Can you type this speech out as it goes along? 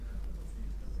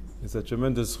It's a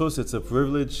tremendous chus. It's a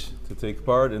privilege to take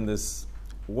part in this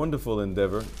wonderful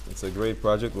endeavor. It's a great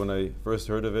project. When I first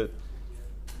heard of it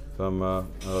from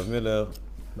Rav Miller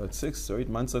about 6 or 8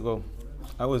 months ago,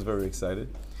 I was very excited.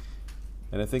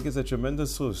 And I think it's a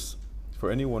tremendous chus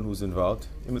for anyone who's involved.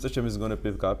 Imit Hashem is going to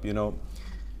pick up. You know,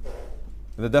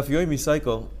 the Daf Yomi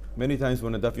cycle, many times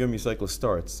when the Daf Yomi cycle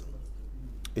starts,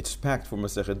 it's packed for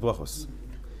Masechet Brachos.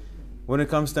 When it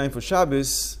comes time for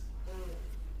Shabbos,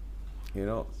 you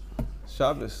know,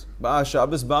 Shabbos, Ba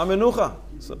Menucha.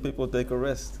 So people take a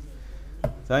rest.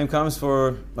 Time comes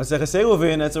for Masechet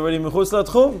Eruvin, that's already Mechutz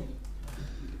Latchum.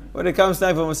 When it comes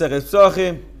time for Masechet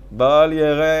Psochim, Baal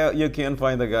Yereh, you can't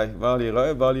find the guy. Baal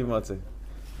Yereh, Baal Yimatzeh.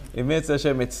 In Mitzvah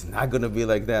Hashem, it's not going to be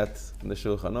like that in the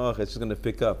Shulchan Aruch. It's just going to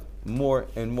pick up more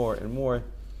and more and more.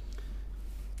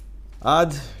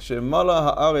 Ad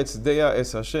shemala haaretz deya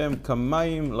es Hashem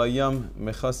kamayim layam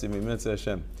mechasim in Mitzvah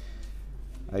Hashem.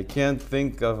 I can't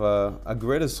think of a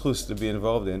greater chus to be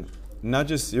involved in. Not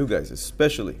just you guys,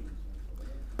 especially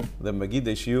the Magid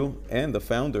Eshiu and the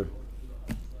founder,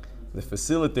 the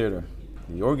facilitator,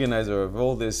 the organizer of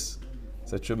all this.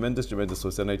 It's a tremendous, tremendous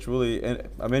chus, and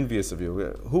I'm envious of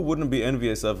you. Who wouldn't be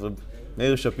envious of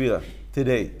Meir Shapira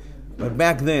today? But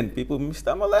back then, people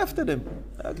mistama laughed at him.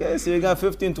 Okay, so you got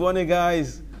 15, 20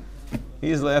 guys.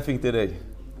 He's laughing today.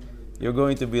 You're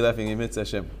going to be laughing in Mitzvah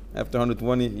Hashem. After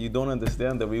 120, you don't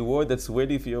understand the reward that's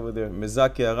waiting for you over there.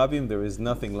 Mezaki Arabim, there is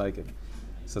nothing like it.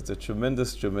 So it's a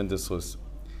tremendous, tremendous chus.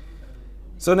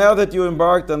 So now that you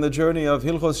embarked on the journey of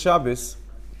Hilchos Shabbos,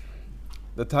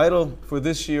 the title for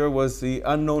this year was the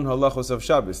unknown halachos of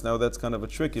Shabbos. Now that's kind of a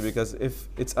tricky, because if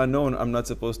it's unknown, I'm not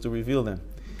supposed to reveal them.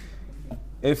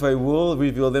 If I will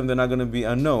reveal them, they're not going to be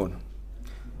unknown.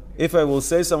 If I will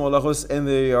say some halachos and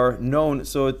they are known,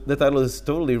 so the title is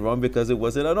totally wrong because it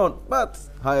wasn't unknown. But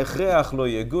ha'echeach lo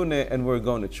yegune, and we're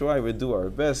going to try, we do our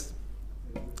best.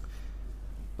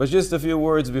 But just a few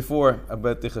words before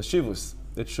about the chashivus,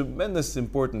 the tremendous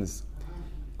importance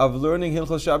of learning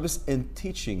Hilchos Shabbos and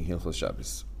teaching Hilchos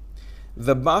Shabbos.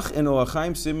 The Bach in Orach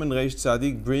Chaim Siman Reish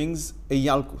Tzadik brings a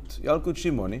Yalkut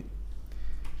Shimoni,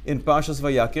 in Parshas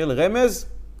Vayakel, Remez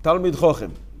Talmid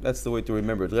Chochem. That's the way to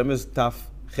remember it. Remez Taf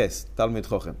Ches, Talmid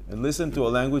Chochem. And listen to a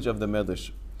language of the Medrash.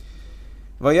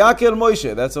 Vayakel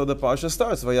Moshe, that's how the Parsha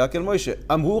starts. Vayakel Moshe.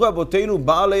 Amhu Rabotenu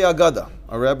Baalei Agada.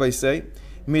 Our rabbis say,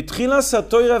 Mitchilas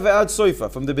HaTorah ve'ad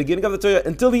Soifa, from the beginning of the Torah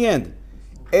until the end.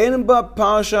 En ba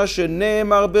Parsha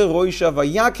sheneemar beroisha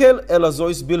Vayakel el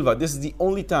Azois Bilva. This is the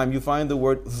only time you find the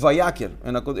word Vayakel.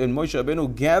 And Moshe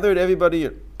Rabbeinu gathered everybody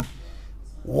here.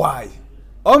 Why?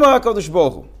 Omar HaKadosh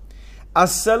Baruch Hu,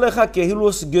 Aselecha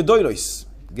kehilos gedolos,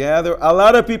 gather a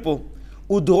lot of people,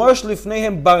 udrosh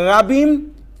lifneihem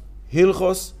barabim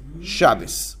hilchos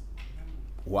Shabbos.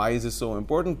 Why is it so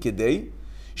important? Kedei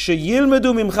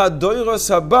sheyilmedu mimcha doiros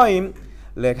habayim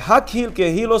lehakhil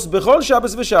kehilos bechol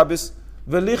Shabbos v'Shabbos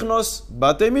velichnos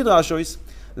batei midrashois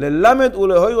lelamed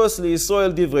ulehoiros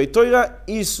liYisrael divrei Torah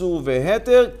isu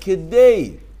veheter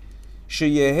kedei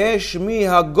sheyehe shmi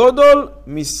hagodol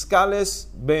miskales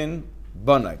ben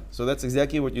banai. So that's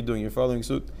exactly what you're doing. You're following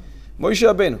suit. Moshe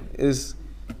Rabbeinu is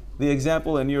the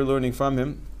example, and you're learning from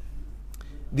him.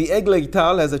 The Eglei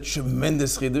Tal has a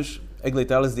tremendous chiddush. Eglei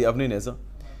Tal is the Avnei Nezer,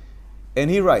 and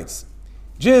he writes,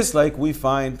 just like we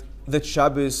find that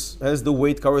Shabbos has the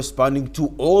weight corresponding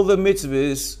to all the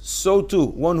mitzvahs, so too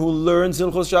one who learns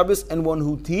Hilchos Shabbos and one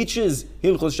who teaches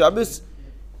Hilchos Shabbos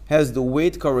has the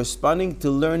weight corresponding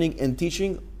to learning and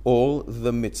teaching all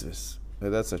the mitzvahs. Now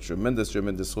that's a tremendous,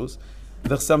 tremendous chus.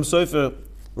 The Chassam Sofer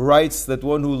writes that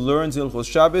one who learns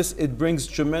Hilchos Shabbos, it brings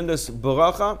tremendous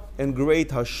baracha and great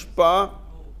hashpa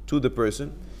to the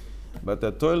person. But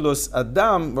the Toldos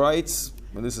Adam writes,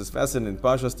 and this is fascinating,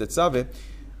 Parshas Tetzaveh,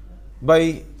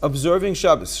 by observing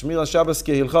Shabbos, Shmira Shabbos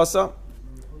kehilchasa,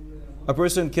 a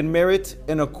person can merit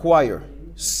and acquire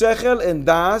sechel and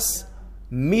das,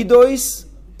 midois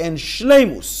and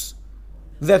shleimus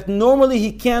that normally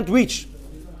he can't reach.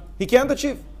 He can't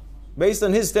achieve based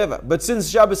on his teva. But since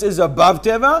Shabbos is above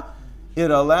teva,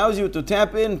 it allows you to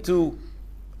tap into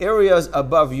areas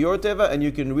above your teva, and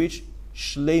you can reach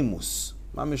shleimus,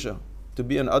 mamisha, to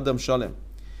be an Adam Shalem.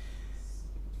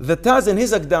 The Taz in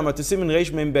his Akdama to Siman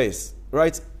Reish Mem Beis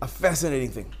writes a fascinating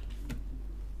thing.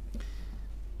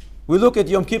 We look at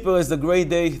Yom Kippur as the great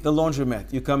day, the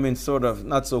laundromat. You come in sort of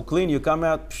not so clean, you come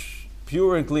out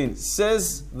pure and clean.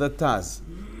 Says the Taz,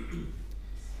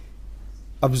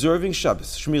 observing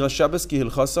Shabbos, Shmira Shabbos ki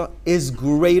hilchasa, is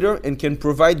greater and can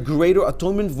provide greater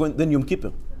atonement than Yom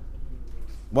Kippur.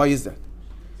 Why is that?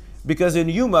 Because in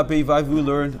Yuma Peivav we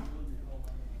learned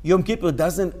Yom Kippur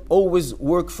doesn't always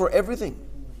work for everything.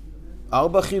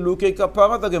 Arba chilukei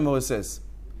kapara, the Gemara says.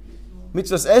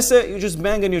 Mitzvahs ese, you just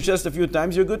bang on your chest a few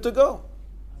times, you're good to go.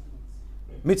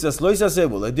 Mitzvahs lo yisaseh,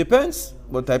 well, it depends.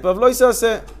 What type of lo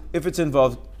yisaseh? If it's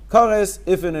involved kares,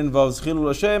 if it involves chilul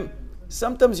Hashem,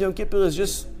 sometimes Yom Kippur is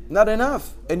just not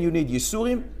enough. And you need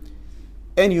Yisurim,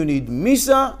 and you need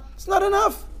Misa, it's not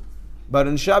enough. But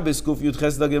in Shabbos, Kuf Yud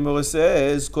Ches, the Gemara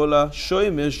says, Kol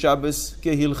ha-shomer Shabbos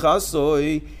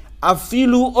kehilchasoi,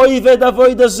 afilu oived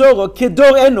avoida zoro,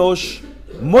 kedor enosh,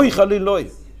 moicha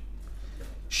liloi.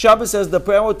 Shabbos has the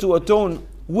power to atone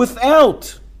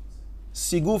without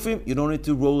sigufim. You don't need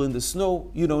to roll in the snow.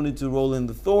 You don't need to roll in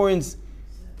the thorns.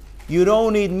 You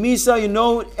don't need misa. You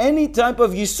know any type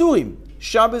of yisurim.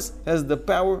 Shabbos has the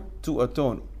power to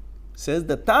atone. Says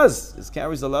the Taz. This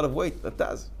carries a lot of weight. The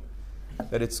Taz.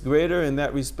 That it's greater in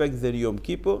that respect than Yom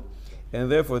Kippur.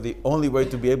 And therefore the only way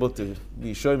to be able to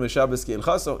be shomer Shabbos ki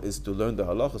ilchaso is to learn the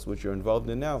halachos which you're involved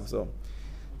in now. So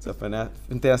it's a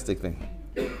fantastic thing.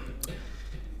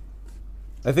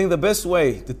 I think the best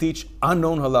way to teach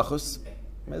unknown halachos,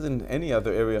 as in any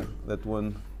other area that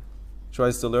one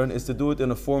tries to learn, is to do it in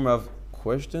a form of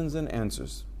questions and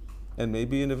answers. And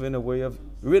maybe in a way of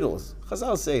riddles.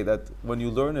 Chazal say that when you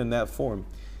learn in that form,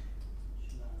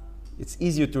 it's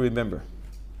easier to remember.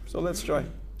 So let's try.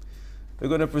 We're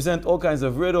going to present all kinds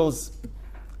of riddles,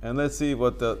 and let's see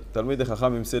what the Talmidei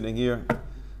Chachamim sitting here,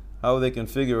 how they can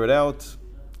figure it out.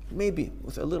 Maybe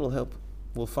with a little help,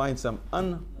 we'll find some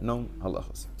unknown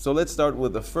halachos. So let's start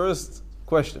with the first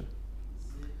question.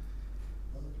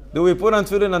 Do we put on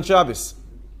tefillin on Shabbos?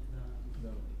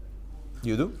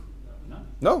 You do?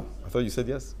 No. I thought you said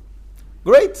yes.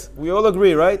 Great. We all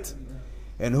agree, right?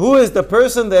 And who is the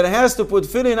person that has to put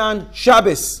tefillin on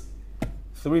Shabbos?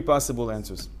 3 possible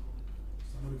answers.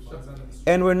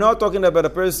 And we're not talking about a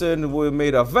person who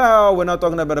made a vow. We're not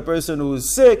talking about a person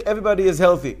who's sick. Everybody is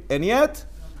healthy. And yet,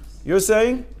 you're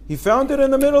saying he found it in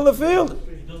the middle of the field.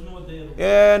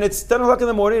 And it's 10 o'clock in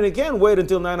the morning, and he can't wait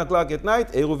until 9 o'clock at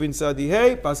night. And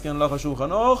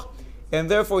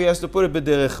therefore he has to put it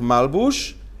b'derech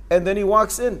malbush, and then he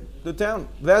walks in to town.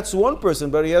 That's one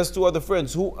person, but he has 2 other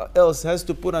friends. Who else has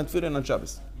to put on tefillin on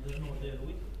Shabbos?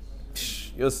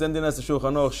 You're sending us to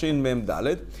Shulchan Aruch Shin Mem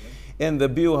Daled, and the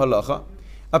Biur Halacha.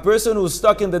 A person who's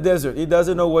stuck in the desert, he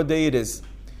doesn't know what day it is.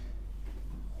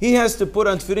 He has to put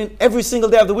on tefillin every single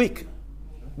day of the week.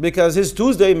 Because his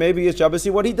Tuesday, maybe is Shabbos. See,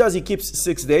 what he does, he keeps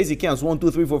 6 days. He counts 1,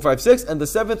 2, 3, 4, 5, 6, and the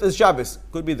 7th is Shabbos.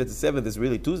 Could be that the 7th is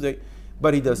really Tuesday,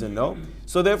 but he doesn't know.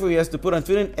 So therefore, he has to put on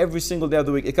tefillin every single day of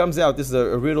the week. It comes out. This is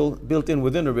a riddle built in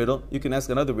within a riddle. You can ask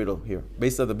another riddle here,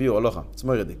 based on the Biur Halacha. It's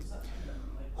Moeredik.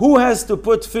 Who has to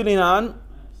put tefillin on,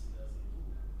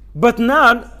 but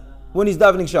not when he's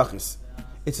davening shachis?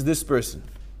 It's this person.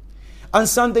 On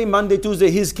Sunday, Monday, Tuesday,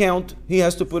 his count, he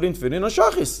has to put in tefillin on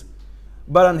shachis.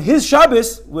 But on his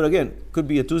Shabbos, well, again, could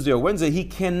be a Tuesday or Wednesday, he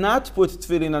cannot put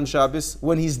tefillin on Shabbos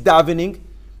when he's davening,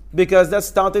 because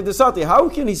that's Tartei Desate. How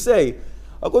can he say,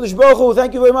 HaKadosh Baruch Hu,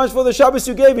 thank you very much for the Shabbos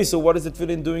you gave me? So what is the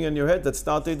tefillin doing in your head? That's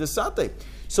Tartei Desate.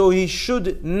 So he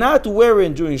should not wear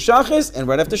it during Shachis, and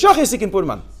right after Shachis he can put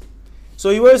them on.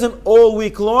 So he wears them all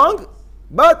week long,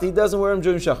 but he doesn't wear them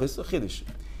during Shachis. So Chiddush.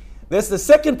 That's the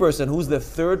second person. Who's the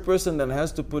third person that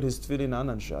has to put his tefillin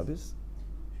on Shabbos?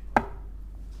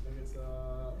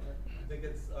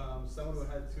 Someone who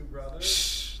had 2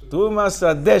 brothers. Tumas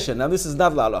Adeshen. Now this is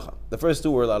not la'alacha. The first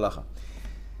 2 were la'alacha.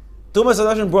 Tumas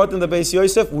Adeshen brought in the Beis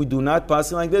Yosef. We do not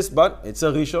pass it like this, but it's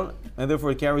a rishon, and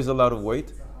therefore it carries a lot of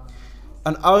weight.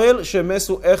 An arel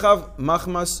shemesu echav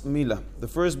machmas mila. The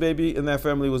first baby in that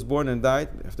family was born and died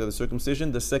after the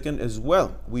circumcision. The second as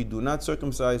well. We do not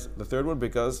circumcise the third one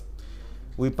because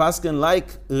we paskin like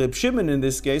Reb Shimon in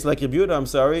this case, like Reb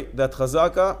Yehuda, that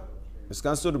chazaka is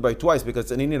constituted by twice because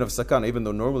it's an Indian of sakana, even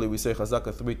though normally we say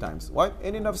chazaka 3 times. Why?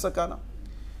 Indian of sakana.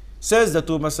 Says that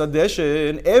Tumas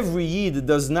Adeshen, every Yid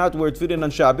does not wear tefillin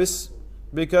on Shabbos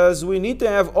because we need to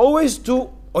have always 2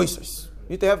 oisers. You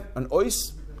need to have an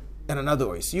ois and another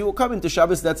ois. You come into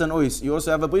Shabbos, that's an ois. You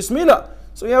also have a bris milah,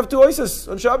 so you have 2 oises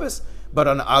on Shabbos. But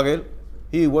on Arel,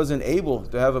 he wasn't able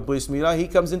to have a bris milah. He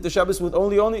comes into Shabbos with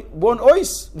only 1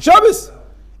 ois on Shabbos.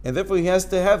 And therefore he has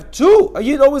to have 2. A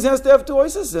Yid always has to have 2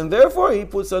 oises. And therefore he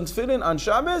puts on tefillin on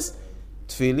Shabbos.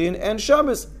 Tefillin and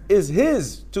Shabbos is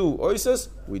his 2 oises.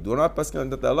 We do not pass on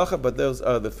that halacha, but those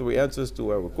are the 3 answers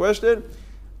to our question.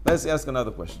 Let's ask another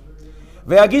question.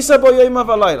 Learn.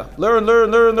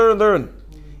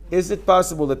 Is it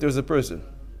possible that there's a person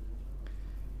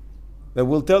that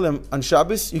will tell him on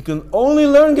Shabbos you can only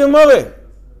learn Gemara?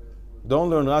 Don't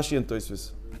learn Rashi and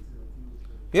Tosfos.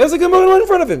 He has a Gemara in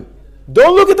front of him.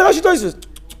 Don't look at the Rashi Tosfos.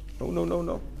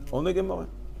 No. Only Gemara.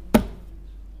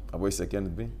 How can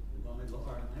it be?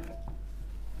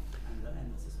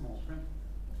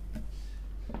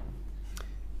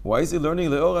 Why is he learning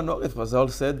Le'or HaNor? If Chazal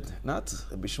said not,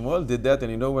 Rabbi Shmuel did that,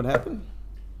 and you know what happened?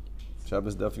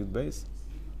 Shabbos Daf Yud Beis.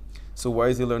 So why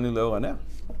is he learning Le'or HaNor?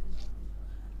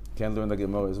 Can't learn the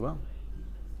Gemara as well.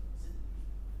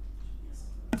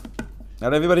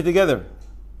 Not everybody together.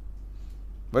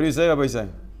 What do you say, Rabbi Say?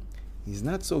 He's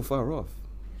not so far off.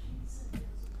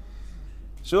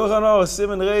 Shulchan Aruch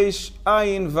Siman Reish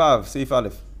Ayin Vav Seif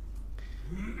Aleph.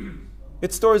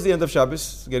 It's towards the end of Shabbos,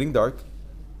 it's getting dark,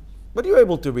 but you're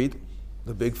able to read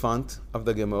the big font of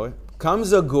the Gemara.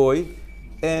 Comes a goy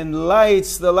and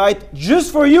lights the light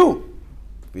just for you.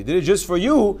 We did it just for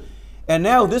you, and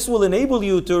now this will enable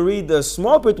you to read the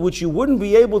small bit which you wouldn't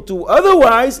be able to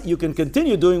otherwise. You can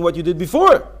continue doing what you did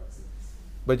before,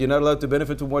 but you're not allowed to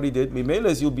benefit from what he did.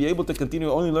 Mimeles, you'll be able to continue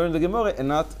only learning the Gemara and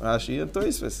not Rashi and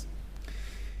Tosfos.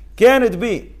 Can it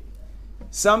be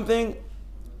something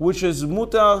which is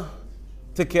mutar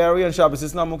to carry on Shabbos?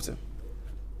 It's not muktzeh.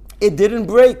 It didn't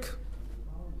break.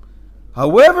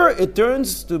 However, it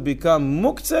turns to become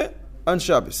muktzeh on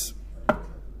Shabbos.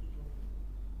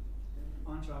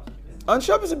 On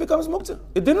Shabbos it becomes muktzeh.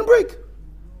 It didn't break.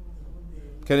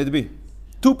 Can it be?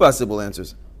 Two possible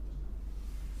answers.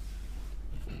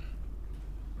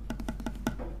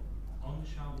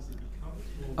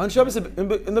 On Shabbos, in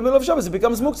the middle of Shabbos, it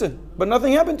becomes muktzeh, but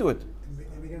nothing happened to it.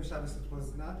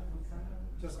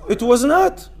 It was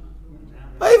not.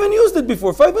 I even used it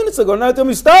before 5 minutes ago. Now tell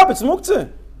me stop. It's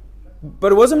muktzeh,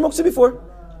 but it wasn't muktzeh before.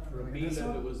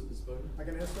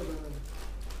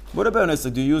 What about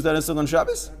Nesek? Do you use that Nesek on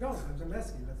Shabbos? No, I'm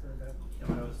asking.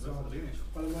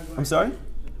 I'm sorry.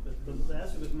 The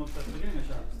answer was muktzeh at the beginning of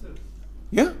Shabbos too.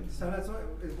 Yeah. So that's why.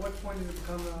 At what point did it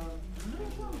become?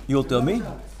 You'll tell me.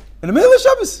 In the middle of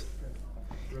Shabbos.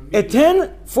 At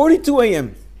 10:42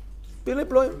 a.m. Mila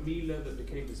that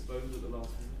became disposed at the last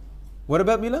minute. What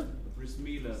about Mila? Bris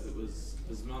Mila that was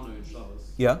Bismano in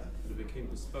Shabbos. Yeah. That became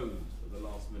disposed at the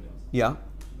last minute. Yeah.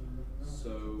 So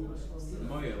the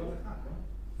Moel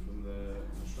from the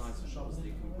Mishnayos of Shabbos, they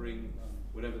can bring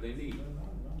whatever they need.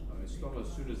 As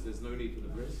soon as there's no need for the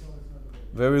bris.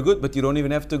 Very good, but you don't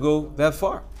even have to go that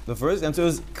far. The first answer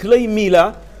is Klei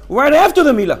Mila right after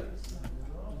the Mila.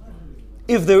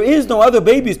 If there is no other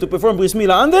babies to perform bris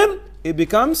mila on them, it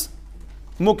becomes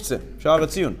muktzeh, Sha'ar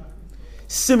HaTziyun.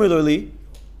 Similarly,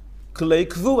 klei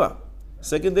kvura,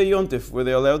 second day yontif, where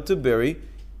they're allowed to bury.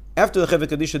 After the Cheved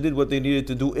Kadisha did what they needed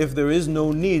to do, if there is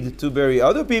no need to bury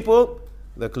other people,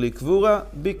 the klei kvura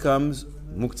becomes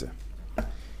muktzeh.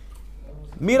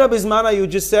 Mila bismana, you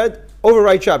just said,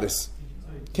 override Shabbos.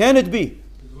 Can it be?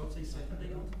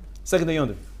 Second day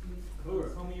yontif.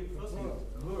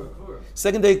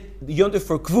 Second day Yontif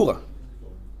for Kvura.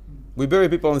 We bury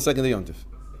people on the second day Yontif.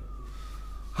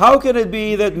 How can it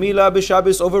be that Mila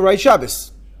b'Shabbos override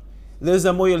Shabbos? There's a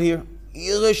moyel here.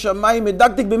 Yireh Shamayim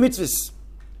medaktik b'mitzvahs.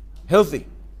 Healthy.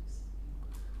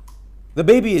 The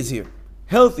baby is here.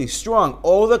 Healthy, strong.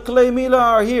 All the Klei Mila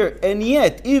are here. And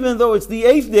yet, even though it's the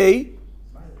 8th day,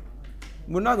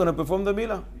 we're not going to perform the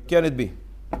Mila. Can it be?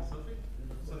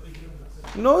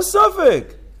 No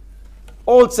suffix.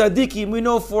 All tzaddikim, we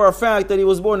know for a fact that he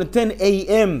was born at 10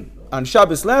 a.m. on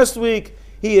Shabbos last week.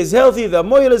 He is healthy, the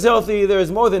moyel is healthy, there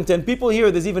is more than 10 people here,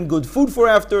 there's even good food for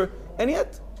after, and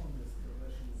yet.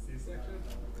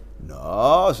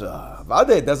 No,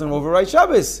 it doesn't override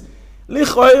Shabbos.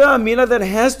 Lichoira, Mila that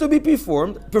has to be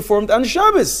performed on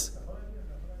Shabbos.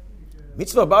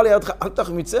 Mitzvah bali altach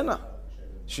mitzena.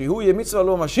 Shehu ye mitzvah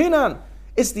lo mashinan.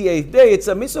 It's the 8th day, it's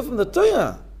a mitzvah from the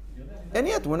Torah. And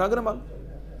yet, we're not going to.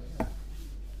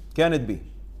 Can it be?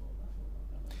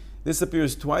 This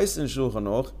appears twice in Shulchan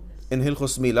Aruch, in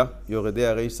Hilchos Mila,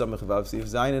 Yoredei Reish Samech Vav Sif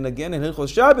Zayin, and again in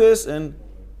Hilchos Shabbos, and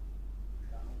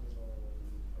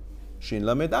Shin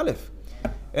Lamed Aleph.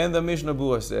 And the Mishnah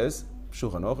Berurah says,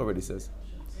 Shulchan Aruch already says,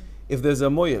 if there's a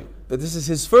moyel, but this is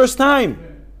his first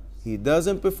time, he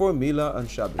doesn't perform Mila on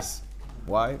Shabbos.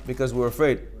 Why? Because we're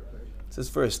afraid. It's his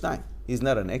first time. He's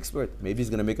not an expert. Maybe he's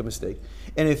going to make a mistake.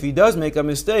 And if he does make a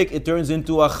mistake, it turns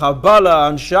into a Chabala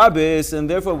on Shabbos, and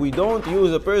therefore we don't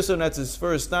use a person that's his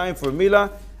first time for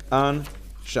Mila on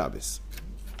Shabbos.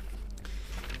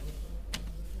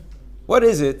 What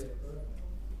is it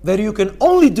that you can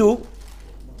only do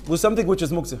with something which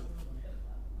is muktzeh?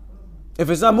 If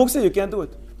it's not muktzeh, you can't do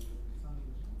it.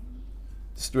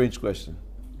 Strange question.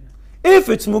 If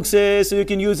it's muktzeh, so you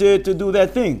can use it to do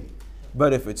that thing.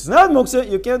 But if it's not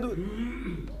muktzeh, you can't do it.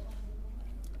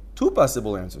 Two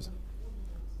possible answers.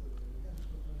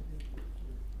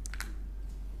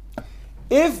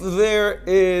 If there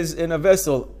is in a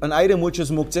vessel an item which is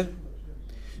muktzeh,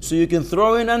 so you can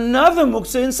throw in another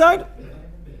muktzeh inside,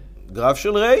 Graf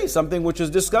shel rei, something which is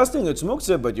disgusting, it's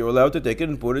muktzeh, but you're allowed to take it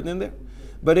and put it in there.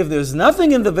 But if there's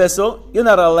nothing in the vessel, you're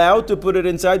not allowed to put it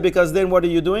inside, because then what are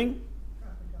you doing?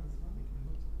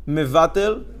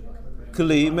 Mevatel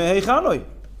kli mehechanoi.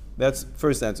 That's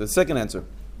first answer. Second answer.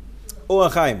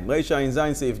 Orach Chaim, Reisha Ayin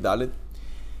Zayin Seif Dalet.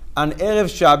 On Erev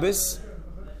Shabbos,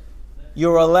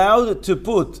 you're allowed to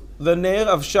put the Ner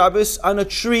of Shabbos on a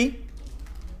tree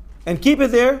and keep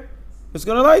it there. It's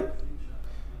going to light.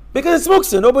 Because it's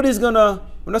muktzah.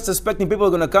 We're not suspecting people are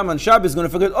going to come on Shabbos, going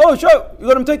to forget, oh, sure,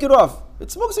 you're going to take it off.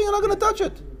 It's muktzah, you're not going to touch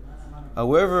it.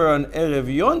 However, on Erev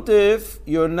Yontif,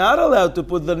 you're not allowed to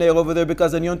put the Ner over there,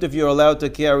 because on Yontif you're allowed to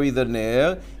carry the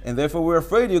Ner, and therefore we're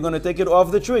afraid you're going to take it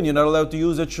off the tree, and you're not allowed to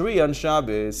use a tree on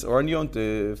Shabbos or on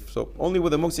Yontif. So only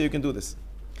with a muktzah you can do this.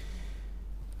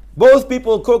 Both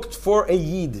people cooked for a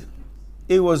Yid.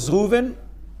 It was Reuven,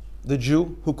 the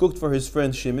Jew, who cooked for his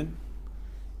friend Shimon,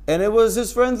 and it was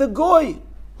his friend the Goy,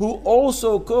 who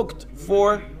also cooked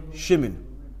for Shimon.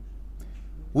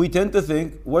 We tend to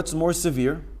think, what's more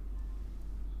severe?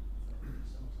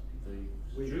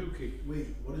 Wait,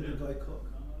 what did the guy cook?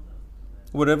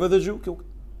 Whatever the Jew cooked.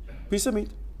 Piece of meat.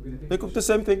 They cooked the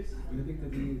same thing.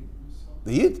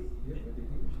 The Yid?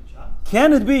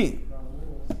 Can it be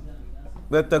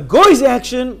that the Goy's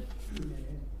action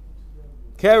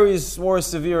carries more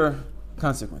severe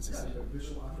consequences?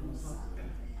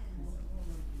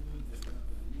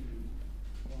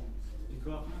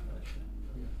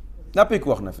 Not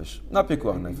pikuach nefesh. Not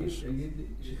pikuach nefesh.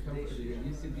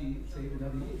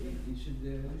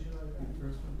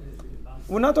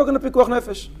 We're not talking to pikuach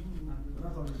nefesh.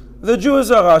 The Jew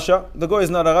is a rasha. The Goy is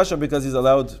not a rasha because he's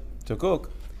allowed to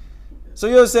cook. So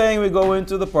you're saying we go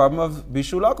into the problem of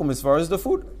bishul akum as far as the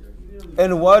food.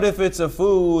 And what if it's a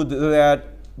food that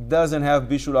doesn't have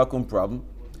bishul akum problem?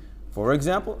 For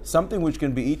example, something which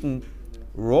can be eaten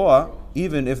raw,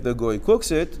 even if the Goy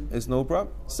cooks it, is no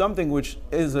problem. Something which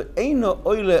is eino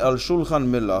oile al shulchan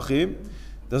melachim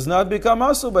does not become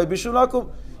asul by bishul akum.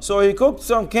 So he cooked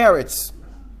some carrots.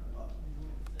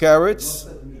 Carrots,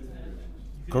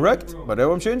 correct? But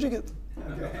I'm changing it.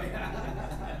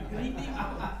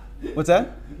 What's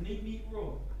that?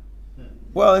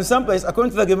 Well, in some place,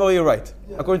 according to the Gemara, you're right.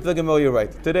 According to the Gemara, you're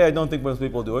right. Today, I don't think most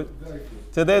people do it.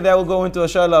 Today, that will go into a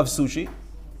shaila of sushi,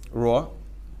 raw.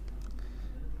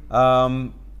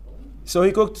 So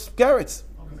he cooked carrots.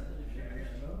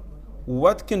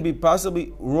 What can be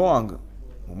possibly wrong,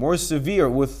 more severe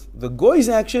with the Goy's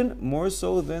action, more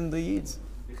so than the Yid's?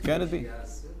 Can it be?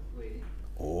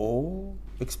 Oh,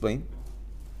 explain.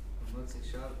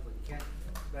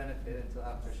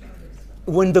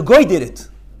 When the Goy did it,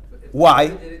 why?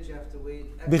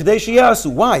 B'chdei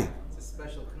sheyasu. Why?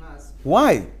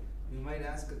 Why?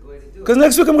 Because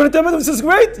next week I'm going to tell them, this is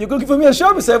great. You're cooking for me on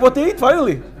Shabbos. I have what to eat,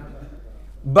 finally.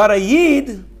 But a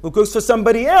Yid who cooks for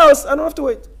somebody else, I don't have to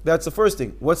wait. That's the first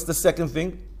thing. What's the second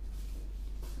thing?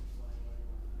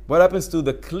 What happens to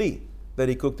the kli that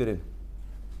he cooked it in?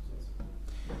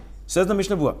 Says the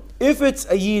Mishnah Berurah, if it's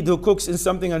a Yid who cooks in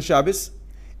something on Shabbos,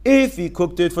 if he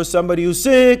cooked it for somebody who's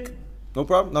sick, no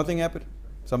problem, nothing happened.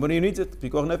 Somebody who needs it,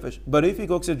 pikuach nefesh. But if he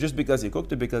cooks it just because he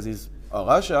cooked it, because he's a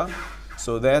rasha,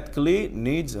 so that kli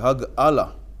needs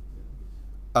hag'ala.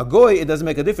 A goy, it doesn't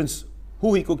make a difference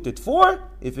who he cooked it for.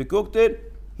 If he cooked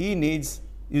it, you need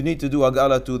to do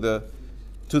hag'ala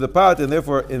to the pot, and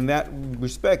therefore, in that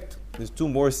respect, there's two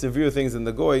more severe things in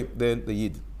the goy than the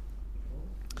Yid.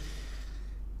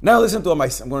 Now listen to a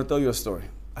maisa. I'm going to tell you a story.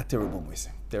 A terrible maisa.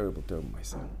 Terrible, terrible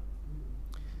maisa.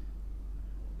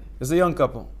 There's a young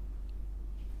couple.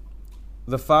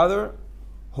 The father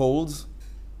holds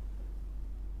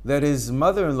that his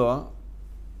mother-in-law,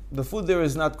 the food there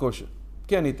is not kosher.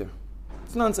 Can't eat there.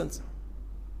 It's nonsense.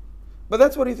 But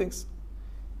that's what he thinks.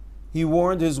 He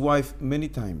warned his wife many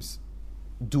times,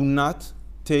 do not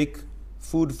take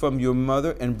food from your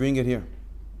mother and bring it here.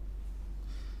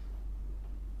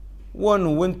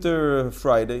 One winter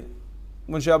Friday,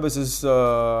 when Shabbos is,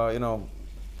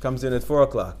 comes in at 4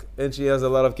 o'clock, and she has a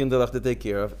lot of kinderlach to take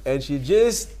care of, and she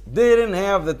just didn't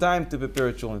have the time to prepare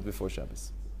her children before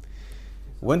Shabbos.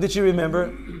 When did she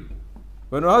remember?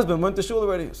 When her husband went to shul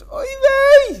already.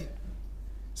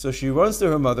 So she runs to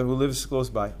her mother, who lives close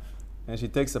by, and she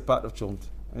takes a pot of children,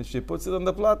 and she puts it on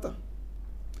the plata.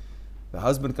 The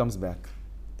husband comes back,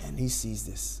 and he sees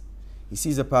this. He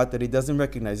sees a pot that he doesn't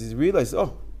recognize. He realizes,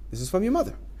 oh, this is from your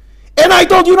mother. And I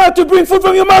told you not to bring food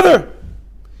from your mother!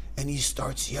 And he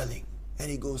starts yelling,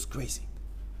 and he goes crazy.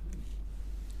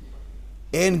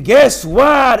 And guess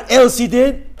what else he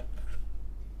did?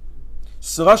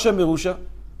 Srasha Merusha.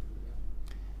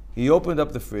 He opened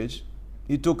up the fridge,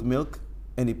 he took milk,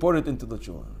 and he poured it into the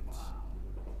children.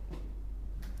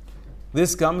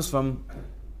 This comes from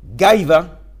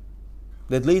gaiva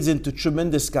that leads into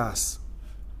tremendous gas.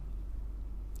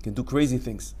 Can do crazy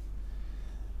things.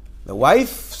 The wife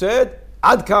said,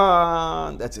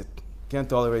 Adkan, that's it. Can't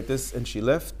tolerate this. And she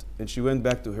left and she went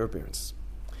back to her parents.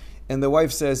 And the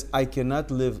wife says, I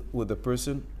cannot live with a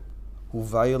person who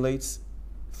violates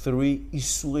 3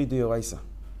 Isurei Deoraisa.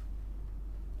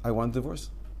 I want divorce.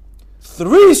 3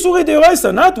 Isurei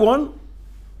Deoraisa, not 1.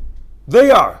 They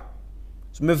are.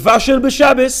 Mevashel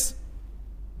b'Shabbos,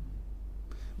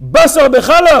 Basar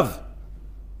b'Chalav,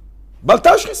 Bal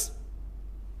Tashchis.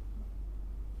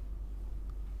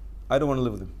 I don't want to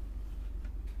live with him.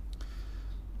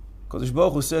 Kodesh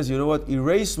Baruch Hu says, you know what?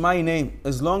 Erase my name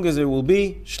as long as there will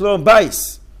be Shlom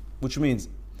Bais, which means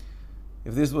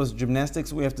if this was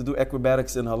gymnastics, we have to do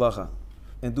acrobatics in halacha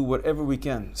and do whatever we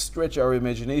can. Stretch our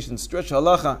imagination, stretch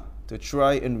halacha to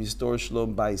try and restore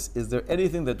Shlom Bais. Is there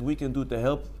anything that we can do to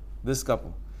help this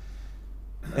couple?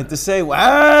 And to say,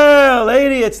 well,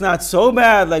 lady, it's not so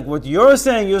bad. Like what you're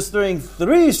saying, you're stirring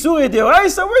 3 Isurei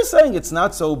Deoraisa. We're saying it's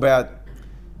not so bad.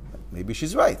 Maybe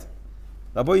she's right.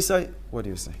 Rabbi Yisai, what do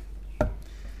you say?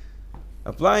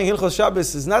 Applying Hilchos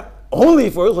Shabbos is not only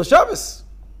for Hilchos Shabbos.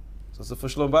 It's also for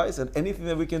Shlom Bais and anything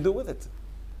that we can do with it.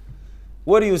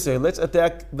 What do you say? Let's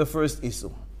attack the first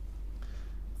issue.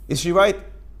 Is she right?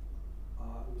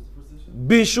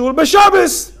 Bishul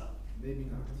b'Shabbos. Maybe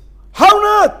not. How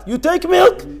not? You take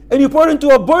milk and you pour it into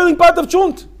a boiling pot of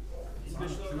chunt.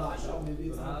 Maybe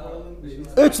it's not boiling. Maybe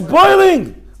It's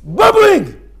boiling,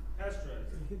 bubbling.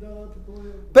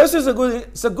 Pasteurized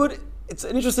is it's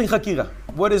an interesting chakira.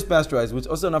 What is pasteurized? Which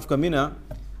also nafka mina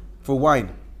for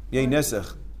wine. Yei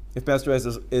nesech. If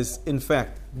pasteurized is in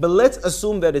fact. But let's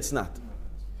assume that it's not.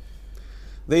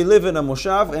 They live in a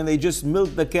moshav and they just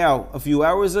milked the cow a few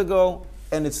hours ago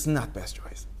and it's not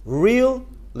pasteurized. Real,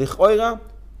 lichoira,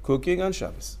 cooking on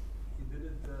Shabbos. He did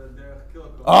it derech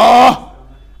kilko. Oh!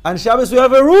 On Shabbos we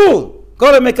have a rule.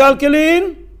 Kol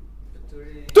mekalkelin,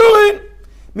 turin.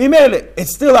 Mimele.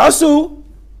 It's still asu.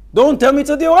 Don't tell me it's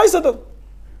a deoraisa though.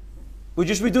 We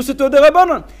just reduce it to a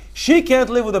derabanan. She can't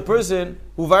live with a person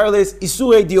who violates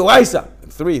isurei deoraisa.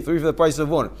 3 for the price of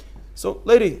 1. So,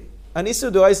 lady, an isur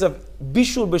deoraisa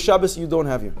bishul b'Shabbos you don't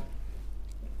have here.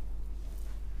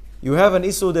 You have an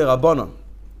isur derabanan.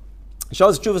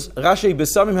 Shabbos Chuvas Rashi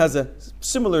Besamim has a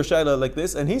similar shaila like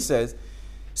this, and he says,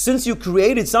 since you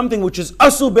created something which is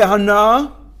asu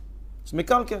behana, it's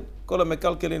mekalkel, kol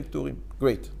mekalkelin pturim.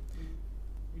 Great.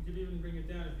 You could even bring it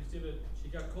down if you see that she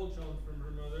got cold chilled from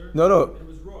her mother. No. It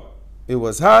was raw. It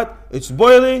was hot, it's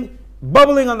boiling,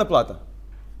 bubbling on the plata.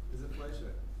 is it flesh?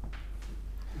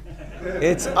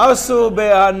 It's asu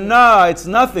behana, it's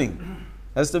nothing.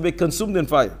 Has to be consumed in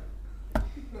fire.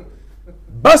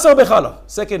 Basar bechalav,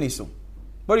 second issue.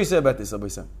 What do you say about this, Rabbi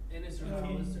Sam? If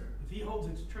he holds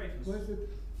its treifus,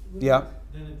 Yeah.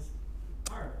 then it's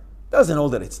hard. Doesn't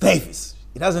hold that it's tafis.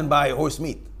 He doesn't buy horse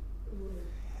meat.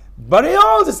 But he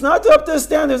holds it's not up to his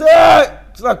standards.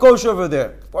 It's not kosher over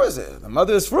there. Of course, the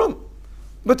mother is from.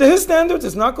 But to his standards,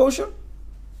 it's not kosher.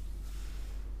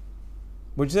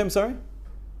 What'd you say? I'm sorry?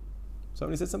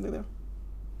 Somebody said something there?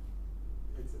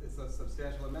 It's a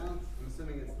substantial amount. I'm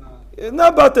assuming it's not. It's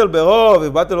not batel berov.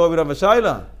 If batel berov, we have a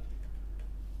shayla.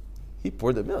 He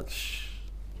poured the milk. Shh.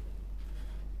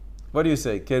 What do you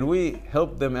say? Can we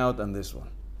help them out on this one?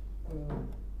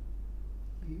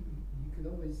 You could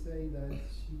always say that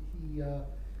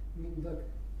look,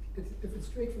 if it's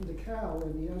straight from the cow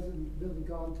and he hasn't really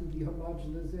gone through the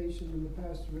homogenization and the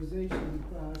pasteurization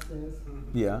process,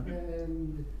 Yeah.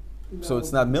 and So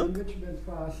it's not milk? enrichment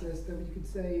process, then you could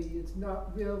say it's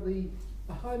not really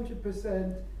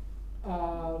 100%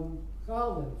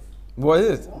 olive. What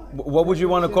is it? What would you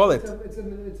want to call it?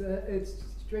 It's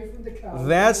straight from the cow.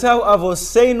 That's how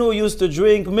Avoseinu used to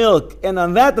drink milk. And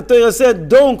on that, the Torah said,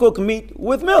 don't cook meat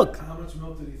with milk. How much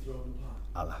milk did he throw in the pot?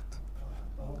 A lot.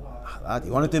 A lot. He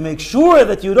wanted to make sure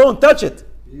that you don't touch it.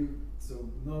 So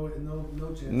no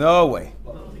chance. No way.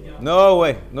 No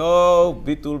way. No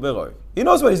bitul beroi. He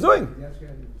knows what he's doing.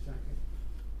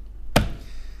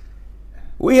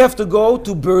 We have to go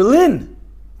to Berlin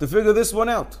to figure this one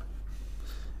out.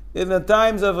 In the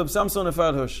times of Samson and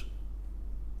Hirsch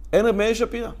and Reb Meir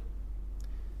Shapira,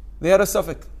 they had a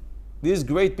suffix. These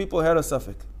great people had a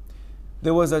suffix.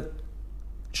 There was a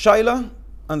shaila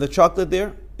on the chocolate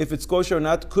there, if it's kosher or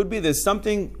not. Could be there's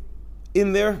something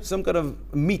in there, some kind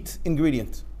of meat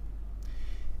ingredient.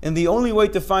 And the only way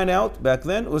to find out back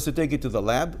then was to take it to the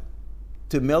lab,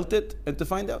 to melt it, and to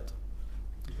find out.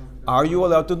 Are you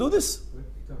allowed to do this? You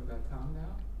talking about Tom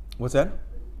now? What's that?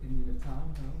 In the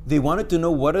Tom? No? They wanted to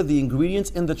know what are the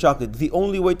ingredients in the chocolate. The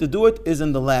only way to do it is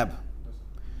in the lab.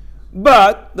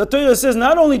 But the Torah says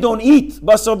not only don't eat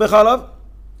basar bechalav,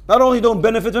 not only don't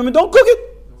benefit from it, don't cook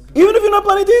it. Even if you're not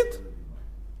planning to eat.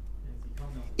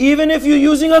 Even if you're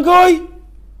using a goy.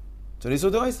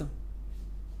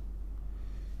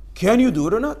 Can you do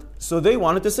it or not? So they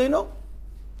wanted to say no.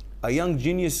 A young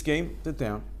genius came to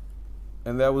town,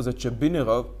 and that was a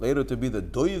Chabinirov, later to be the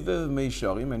Doivev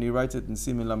Meisharim, and he writes it in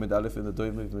Simin Lamed Aleph in the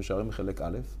Doivev Meisharim Chelek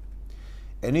Aleph.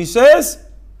 And he says,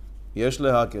 Yesh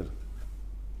lehakel.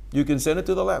 You can send it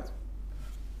to the lab.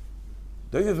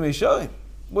 Doivev Meisharim.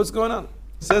 What's going on?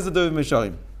 Says the Doivev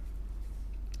Meisharim.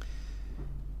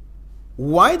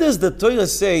 Why does the Torah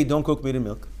say don't cook meat and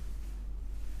milk?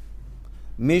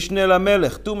 Mishneh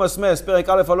LaMelech, Tumas Mes, Perek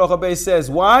Aleph Halacha Beis says,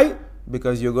 why?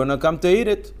 Because you're going to come to eat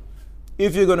it.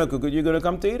 If you're going to cook it, you're going to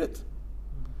come to eat it.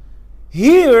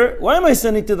 Here, why am I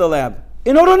sending it to the lab?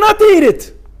 In order not to eat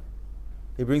it.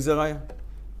 He brings the raya.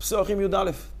 Psachim Yud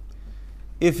Aleph.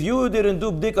 If you didn't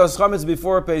do Bdikas Chametz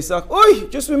before Pesach,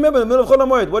 just remember, in the middle of Chol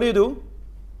HaMoed, what do?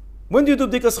 When do you do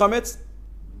Bdikas Chametz?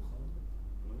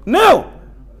 Now!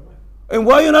 And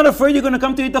why are you not afraid you're going to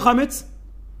come to eat the Chametz?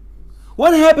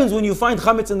 What happens when you find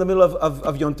Chametz in the middle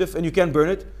of Yontif and you can't burn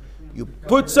it? You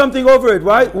put something over it,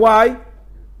 right? Why?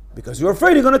 Because you're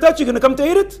afraid you're going to touch it, you're going to come to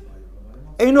eat it.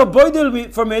 Ain't no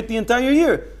boidel from it the entire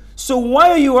year. So why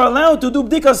are you allowed to do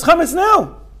Bdikas Chametz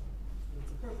now?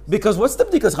 Because what's the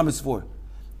Bdikas Chametz for?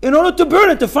 In order to burn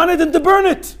it, to find it and to burn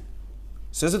it.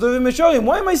 Says it over Mesharim.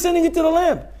 Why am I sending it to the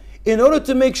lab? In order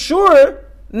to make sure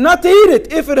not to eat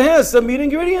it if it has some meat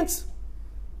ingredients.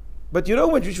 But you know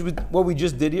what we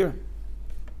just did here?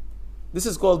 This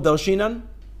is called Darshinan,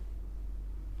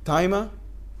 Taima,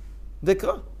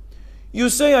 Dekra. You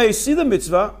say, I see the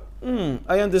mitzvah,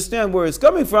 I understand where it's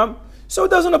coming from, so it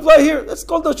doesn't apply here. That's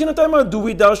called Darshinan Taima. Do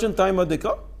we Darshan Taima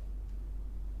Dekra?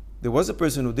 There was a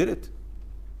person who did it.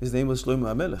 His name was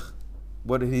Shlomo HaMelech.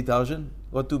 What did he Darshan?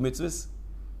 What two mitzvahs?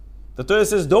 The Torah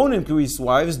says, don't increase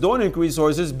wives, don't increase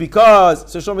horses,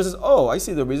 because, so Shlomo says, I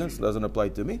see the reasons, it doesn't apply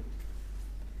to me.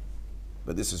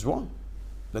 But this is wrong.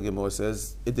 The Gemara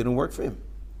says it didn't work for him.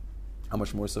 How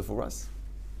much more so for us?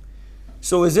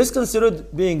 So is this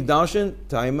considered being Darshan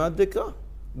Taima Deka?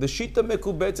 The Shita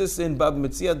Mekubetzes in Bab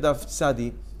Metzia Daf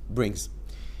Tzadi brings.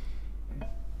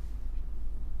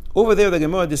 Over there the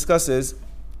Gemara discusses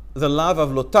the lav of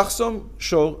Lotachsom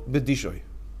Shor Bedishoy.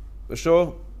 The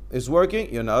shor is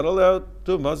working, you're not allowed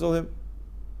to muzzle him.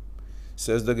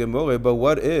 Says the Gemara, but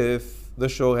what if the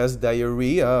shor has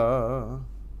diarrhea?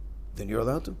 Then you're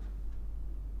allowed to.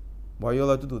 Why are you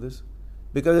allowed to do this?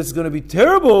 Because it's going to be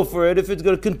terrible for it if it's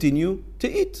going to continue to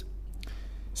eat.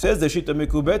 Says the Shita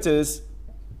Mekubetes,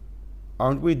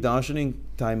 aren't we darshaning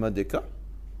Taima Dika?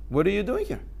 What are you doing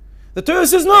here? The Torah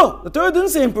says no. The Torah didn't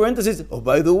say in parentheses,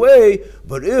 by the way,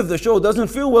 but if the shor doesn't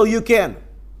feel well, you can.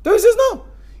 The Torah says no.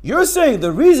 You're saying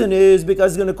the reason is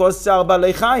because it's going to cause Tsar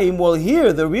Balei Chaim. Well,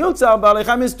 here, the real Tsar Balei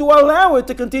Chaim is to allow it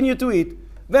to continue to eat.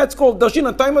 That's called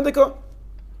Darshinan Taima Dika.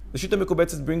 The Shita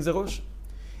Mekubetes brings the Rosh.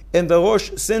 And the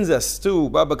Rosh sends us to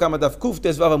Baba Kama Daf Kuf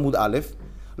Tezvav Amud Aleph,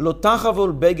 Lo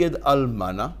tachavol beged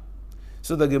almana.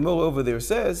 So the Gemara over there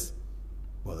says,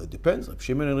 well, it depends. Reb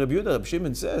Shimon and Reb Yehuda, Reb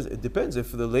Shimon says, it depends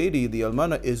if the lady, the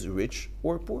almana, is rich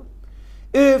or poor.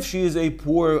 If she is a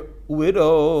poor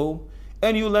widow,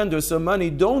 and you lend her some money,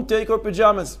 don't take her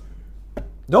pajamas.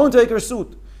 Don't take her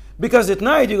suit. Because at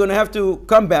night, you're going to have to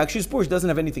come back. She's poor, she doesn't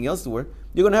have anything else to wear.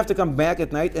 You're going to have to come back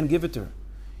at night and give it to her.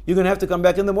 You're going to have to come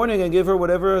back in the morning and give her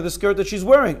whatever the skirt that she's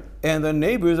wearing. And the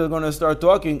neighbors are going to start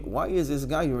talking, why is this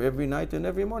guy here every night and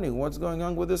every morning? What's going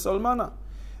on with this almana?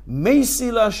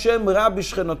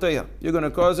 You're going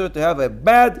to cause her to have a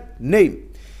bad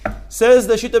name. Says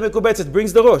the Shita Mekubetzet,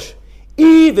 brings the Rosh.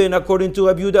 Even according to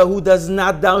Rabbi Yehuda, who does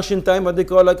not darshan time at the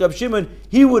call like Rabbi Shimon,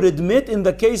 he would admit in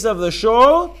the case of the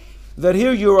shor that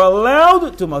here you're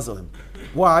allowed to muzzle him.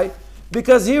 Why?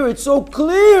 Because here it's so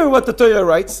clear what the Torah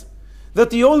writes, that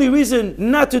the only reason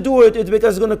not to do it is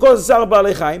because it's going to cause Tsar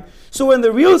Balei Chaim. So when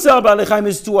the real Tsar Balei Chaim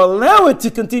is to allow it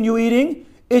to continue eating,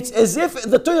 it's as if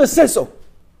the Torah says so.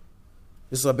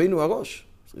 This is Rabbeinu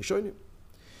Arosh.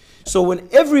 So when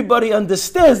everybody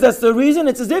understands that's the reason,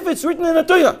 it's as if it's written in the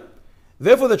Torah.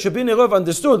 Therefore the Shabbat Nerov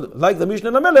understood, like the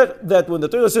Mishnah Lamelech, that when the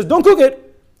Torah says don't cook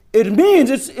it, it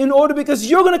means it's in order because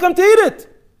you're going to come to eat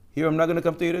it. Here I'm not going to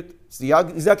come to eat it. It's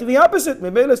exactly the opposite.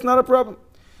 Maybe it's not a problem.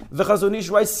 The Chazon Ish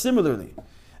writes similarly,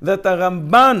 that the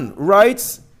Ramban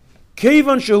writes,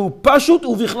 Kevan shehu pashut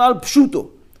uvichlal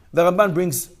pshuto. The Ramban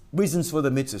brings reasons for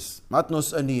the mitzvahs,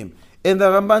 matnos aniyim. And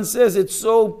the Ramban says it's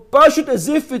so pashut as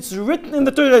if it's written in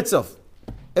the Torah itself.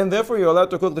 And therefore you're allowed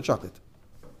to cook the chocolate.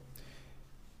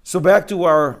 So back to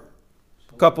our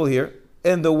couple here.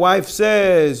 And the wife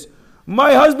says,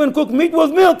 My husband cooked meat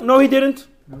with milk. No, he didn't.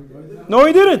 No,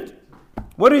 he didn't.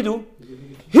 What did he do?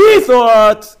 He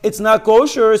thought it's not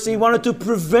kosher, so he wanted to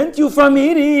prevent you from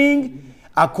eating.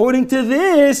 According to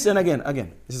this, and again,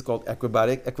 this is called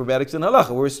acrobatics in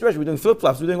halacha. We're stretched, we're doing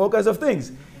flip-flops, we're doing all kinds of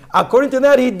things. According to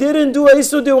that, he didn't do a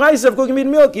isur d'oraisa of cooking meat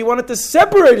and milk. He wanted to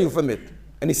separate you from it.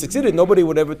 And he succeeded. Nobody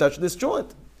would ever touch this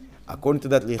joint. According to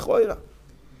that, lichoira.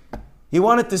 He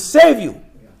wanted to save you.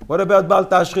 What about Bal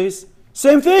Tashchis?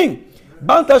 Same thing.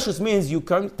 Bal Tashchis means you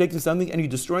come taking something and you're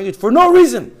destroying it for no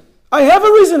reason. I have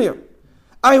a reason here.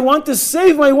 I want to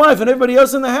save my wife and everybody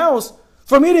else in the house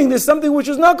from eating this something which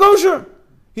is not kosher.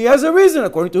 He has a reason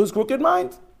according to his crooked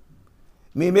mind.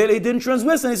 Mimele didn't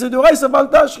transgress and he said, "D'oraisa Bal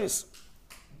Tashchis."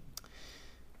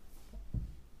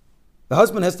 The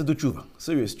husband has to do tshuva,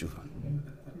 serious tshuva.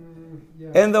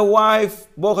 And the wife,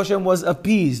 Baruch Hashem, was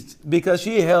appeased because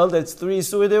she held it's 3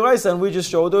 isur d'oraisa and we just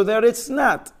showed her that it's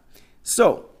not.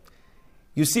 So,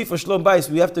 you see, for Shlom Bayis,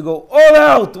 we have to go all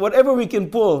out, whatever we can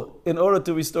pull, in order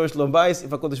to restore Shlom Bayis, if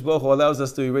HaKadosh Baruch Hu allows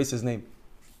us to erase his name.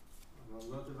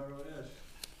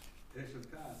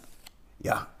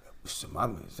 Yeah.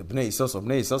 Bnei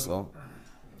Yisrael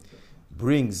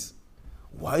brings,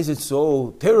 why is it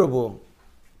so terrible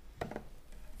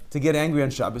to get angry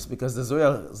on Shabbos? Because the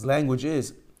Zohar's language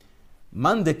is,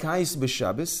 Man dekais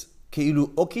b'Shabbos, keilu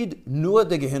okid nua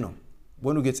de Gehenom.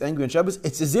 One who gets angry on Shabbos,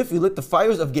 it's as if he lit the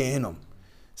fires of Gehenom.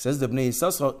 Says the Bnei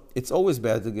Yisrael, it's always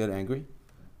bad to get angry.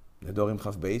 Nedorim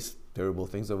Chav Beis, terrible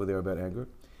things over there about anger.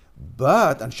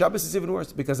 But on Shabbos it's even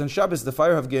worse, because on Shabbos the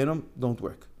fire of Gehenom don't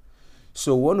work.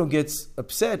 So one who gets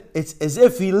upset, it's as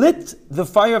if he lit the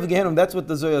fire of Gehenom. That's what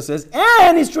the Zohar says.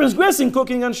 And he's transgressing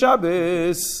cooking on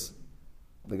Shabbos.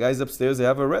 The guys upstairs, they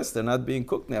have a rest. They're not being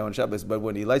cooked now on Shabbos. But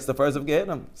when he lights the fires of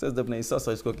Gehenom, says the Bnei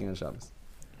Yisrael is cooking on Shabbos.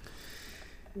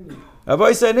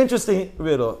 Rabbi said an interesting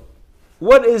riddle.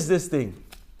 What is this thing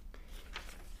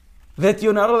that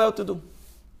you're not allowed to do?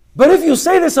 But if you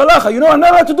say this halacha, I'm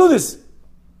not allowed to do this,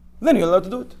 then you're allowed to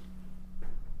do it.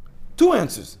 2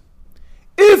 answers.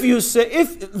 If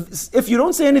you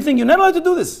don't say anything, you're not allowed to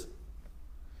do this.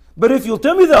 But if you'll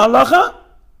tell me the halacha,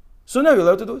 so now you're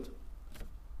allowed to do it.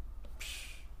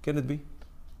 Can it be?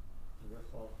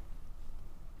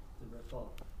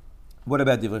 What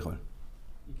about Divrei Chol?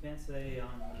 You can't say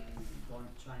going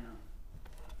to China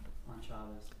on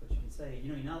Shabbos, but you can say,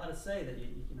 you're not allowed to say that you're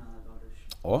not allowed to go to.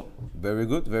 Oh, very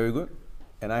good, very good.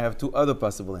 And I have 2 other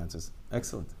possible answers.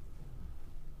 Excellent.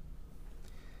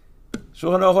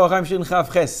 Shulchan Aruch Chaim Shin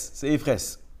Chav Ches, Seif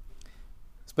Ches.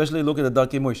 Especially look at the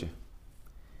Darkei Moshe.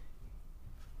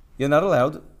 You're not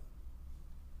allowed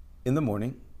in the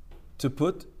morning to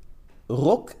put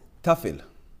rok tafel,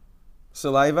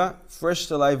 saliva, fresh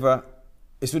saliva,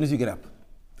 as soon as you get up.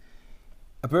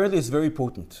 Apparently it's very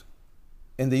potent.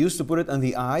 And they used to put it on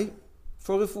the eye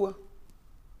for refuah.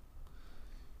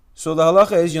 So the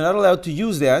halacha is you're not allowed to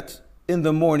use that in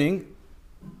the morning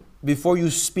before you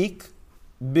speak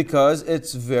because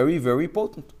it's very, very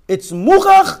potent. It's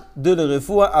muchach de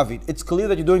refuah avid. It's clear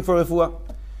that you're doing for refuah.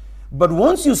 But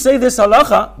once you say this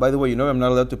halacha, by the way, I'm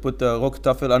not allowed to put rok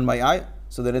tafel on my eye,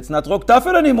 so that it's not rok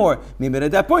tafel anymore. Maybe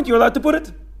at that point you're allowed to put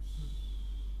it.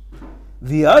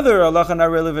 The other halacha not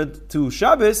relevant to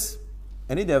Shabbos,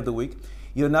 any day of the week,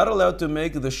 you're not allowed to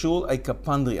make the shul a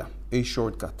kapandria, a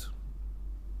shortcut.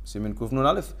 Simin Kuf Nun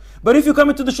Aleph. But if you come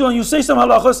into the shul and you say some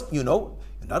halachas, you're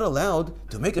not allowed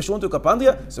to make a shul into a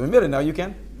kapandria, so now you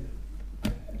can.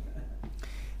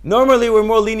 Normally, we're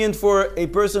more lenient for a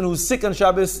person who's sick on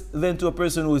Shabbos than to a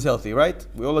person who is healthy, right?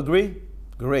 We all agree?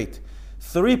 Great.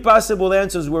 3 possible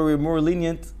answers where we're more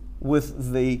lenient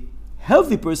with the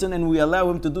healthy person and we allow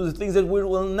him to do the things that we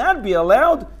will not be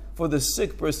allowed for the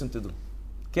sick person to do.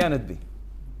 Can it be?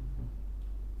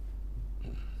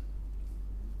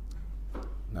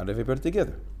 Not everybody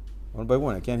together. One by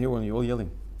one. I can't hear when you're all yelling.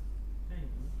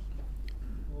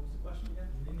 What was the question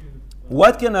again?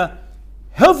 What can a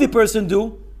healthy person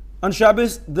do on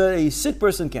Shabbos that a sick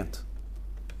person can't?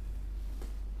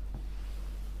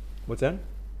 What's that?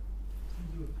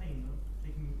 Something to do with pain, no?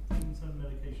 Taking some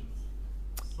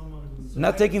medications. Someone who's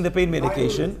Not taking the pain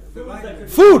medication. Food.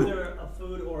 Food. Either a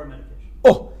food or a medication.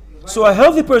 Oh, so a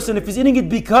healthy person, if he's eating it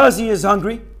because he is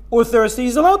hungry or thirsty,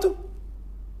 he's allowed to.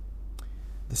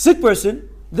 The sick person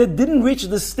that didn't reach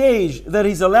the stage that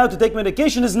he's allowed to take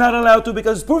medication is not allowed to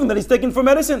because it's proven that he's taken for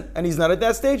medicine and he's not at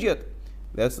that stage yet.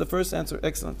 That's the first answer.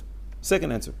 Excellent.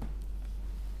 Second answer.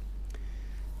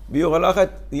 Biur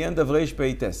Halachat, the end of Reish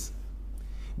Pei Tes.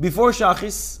 Before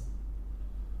Shachis,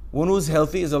 one who is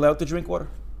healthy is allowed to drink water.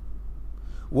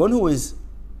 One who is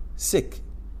sick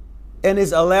and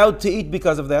is allowed to eat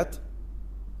because of that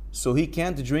so he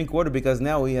can't drink water because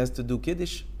now he has to do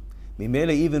Kiddush.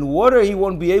 Mimele, even water he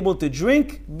won't be able to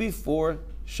drink before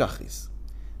Shachris.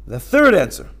 The third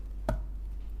answer.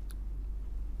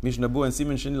 Mishnah Bu and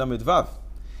Siman Shin Lamed Vav.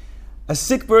 A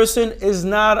sick person is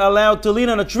not allowed to lean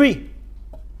on a tree.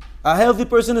 A healthy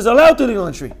person is allowed to lean on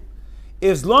a tree.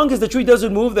 As long as the tree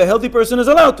doesn't move, the healthy person is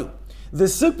allowed to. The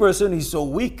sick person, he's so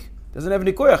weak, doesn't have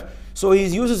any koyach. So he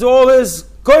uses all his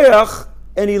koyach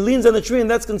and he leans on the tree, and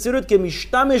that's considered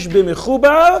kemishtamish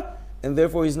b'mechubar, and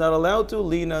therefore he's not allowed to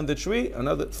lean on the tree.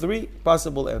 Another 3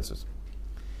 possible answers.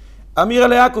 Amir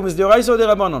aleakum is deoraisa or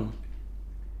derabanan?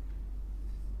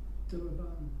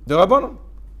 Derabanan.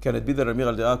 Can it be that Amir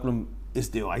aleakum is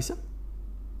deoraisa?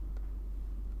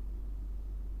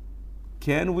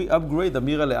 Can we upgrade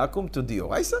Amir aleakum to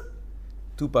deoraisa?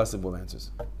 2 possible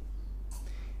answers.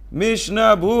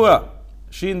 Mishnah Brura,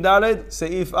 Shin Daled,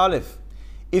 Seif Aleph.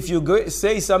 If you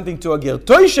say something to a ger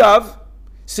toishav,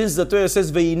 since the Torah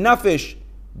says ve'inafesh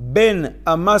ben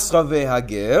amasra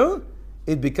ve'hager,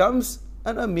 it becomes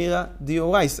an amira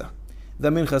dioraisa. The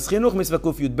Minchas Chinuch Mitzvah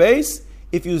Kuf Yud Beis,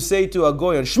 if you say to a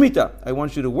goy on Shemitah, I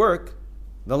want you to work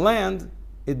the land,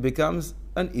 it becomes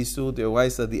an isur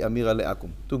dioraisa, the amira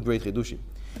le'akum. 2 great chidushim.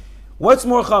 What's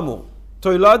more chamur,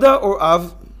 toilada or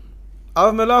av?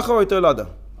 Av melacha or toilada?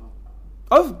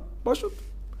 Av, pashut.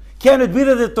 Can it be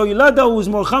that the toilada who is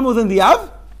more chamur than the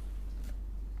av?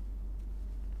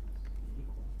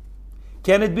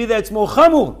 Can it be that it's more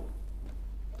chamur?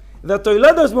 The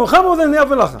toilada is more chamur than the av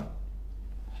melacha?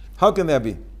 How can that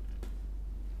be?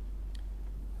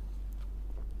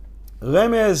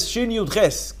 Remez Shin Yud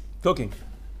Ches, cooking.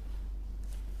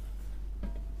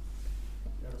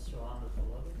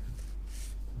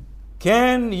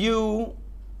 Can you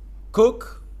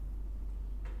cook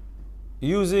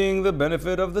using the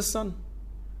benefit of the sun?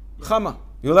 Chama.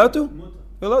 You allowed to?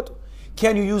 You're allowed to.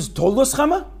 Can you use toldos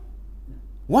chama?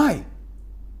 Why?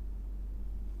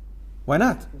 Why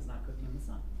not? Because it's not cooking in the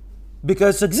sun.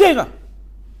 Because it's a gzera.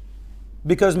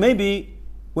 Because maybe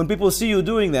when people see you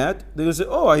doing that, they will say,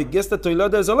 oh, I guess the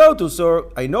toilada is allowed to,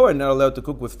 so I know I'm not allowed to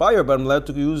cook with fire, but I'm allowed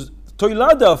to use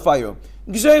toilada of fire.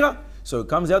 Gzera. So it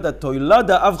comes out that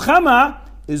toilada of chama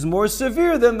is more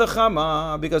severe than the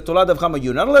chama, because toilada of chama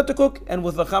you're not allowed to cook, and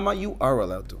with the chama you are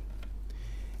allowed to.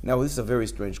 Now this is a very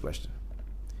strange question.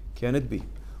 Can it be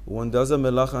one does a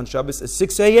melacha on Shabbos at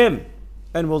 6 a.m.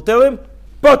 and we'll tell him,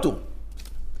 patu.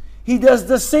 He does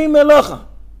the same melacha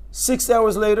 6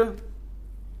 hours later.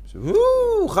 So,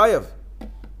 chayav.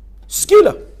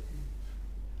 Skila.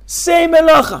 Same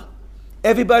melacha.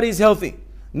 Everybody's healthy.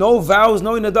 No vows,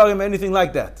 no inadarim, anything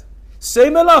like that.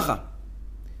 Same melacha.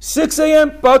 6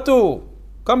 a.m. patu.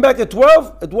 Come back at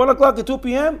 12, at 1 o'clock, at 2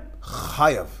 p.m.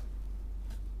 chayav.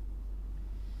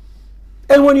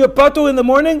 And when you're patu in the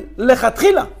morning,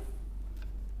 lechatchila.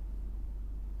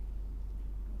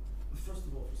 First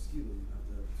of all, for skila, you have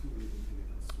to have 2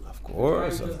 readings.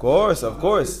 Of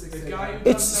course.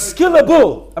 It's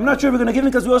skillable. I'm not sure we're going to give it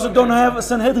because we also don't have a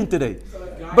Sanhedrin today.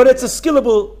 But it's a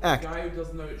skillable act. A guy who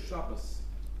doesn't know it's Shabbos,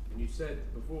 and you said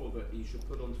before that he should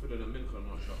put on tefillin and mincha,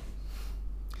 not Shabbos.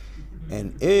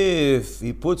 And if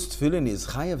he puts tefillin, is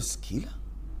chayav skila?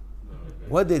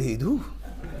 What did he do?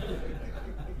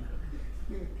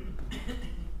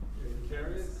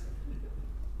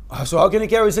 So how can he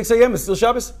carry 6 a.m.? It's still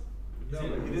Shabbos? No, he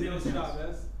didn't know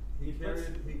Shabbos. He carried.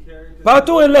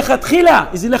 Patu and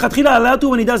lechatchila. Is he lechatchila allowed to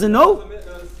when he doesn't know?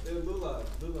 Lulav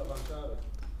on Shabbos.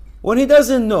 When he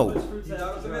doesn't know.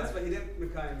 That was a mitzvah. He didn't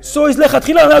mekayim yet. So is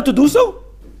lechatchila allowed to do so?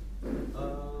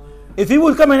 If he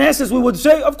would come and ask us, we would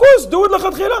say, of course, do it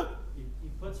lechatchila. He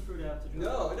puts fruit out to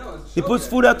dry. No, it's He puts shogeg.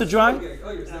 food out to dry? Shogeg.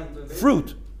 Oh, you're saying the baby?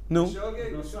 Fruit. No.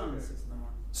 Shogeg, No sun shogeg. at 6 in the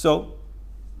morning. So? It's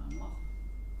not malach.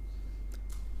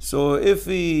 So if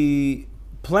he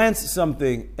plants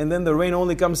something and then the rain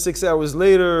only comes 6 hours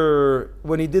later,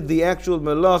 when he did the actual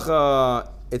melacha,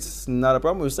 it's not a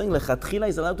problem. We're saying lechatchila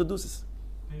is allowed to do this.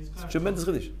 Can you just clarify, Tremendous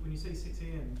chiddush. when you say 6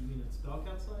 a.m., you mean it's dark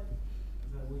outside?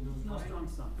 Is that what you're No implying? strong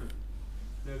sun.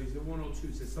 No, he said 1 or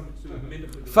 2. Says something to do with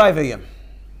mincha. 5 a.m.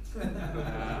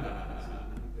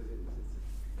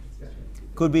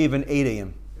 Could be even 8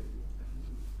 a.m.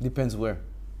 Depends where.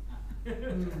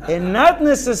 And not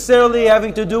necessarily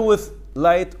having to do with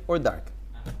light or dark.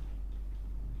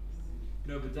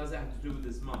 No, but does it have to do with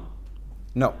his mom?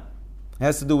 No. It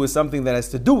has to do with something that has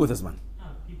to do with his man.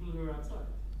 People who are outside.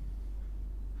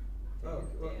 Oh,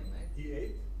 well, he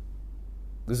ate?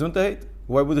 Gesundheit.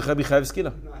 Why would he be chayav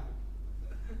skila?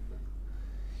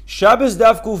 Shabbos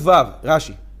daf kuf vav.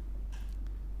 Rashi.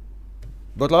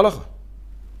 But lalacha.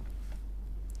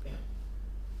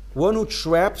 One who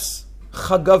traps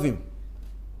chagavim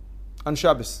on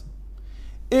Shabbos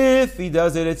If he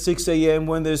does it at 6 a.m.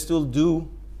 when there's still dew,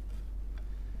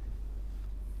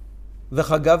 the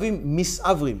Chagavim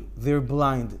misavrim, they're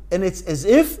blind. And it's as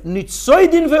if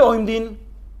nitzoidin ve'oimdin.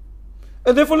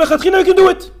 And therefore, lechatchila you can do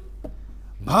it.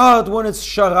 But when it's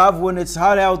sharav, when it's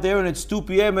hot out there and it's 2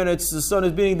 p.m. and the sun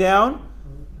is beating down,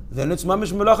 then it's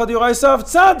mamish melacha d'yoraisa of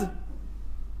tzad.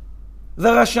 The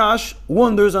Rashash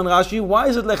wonders on Rashi, why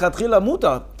is it lechatchila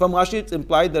mutar? From Rashi it's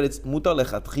implied that it's mutar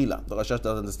lechatchila. The Rashash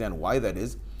doesn't understand why that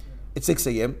is. It's 6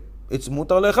 a.m. It's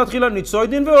mutar lechatchila,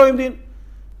 nitzoidin ve'oimdin.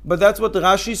 But that's what the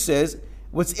Rashi says.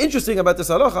 What's interesting about this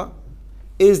halacha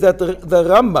is that the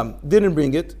Rambam didn't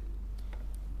bring it,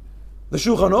 the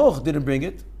Shulchan Aruch didn't bring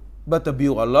it, but the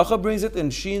Biur Halacha brings it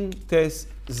in Shin Tes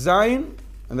Zayin,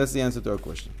 and that's the answer to our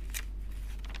question.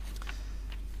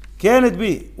 Can it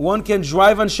be one can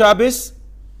drive on Shabbos,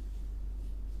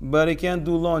 but he can't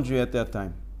do laundry at that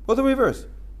time? Or the reverse.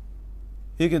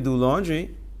 He can do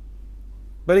laundry,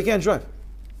 but he can't drive.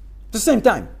 At the same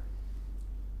time.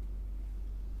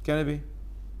 Can it be?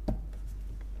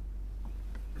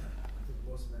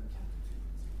 Most men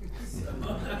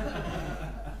can't.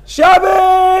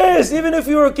 Shabbos! Even if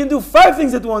you can do 5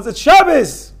 things at once, it's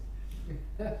Shabbos!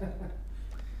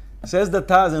 Says the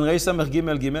Taz in Reish Samech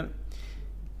Gimel Gimel,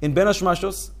 in Ben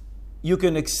Hashmashos, you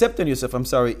can accept on yourself, in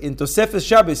Tosefes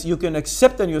Shabbos, you can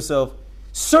accept on yourself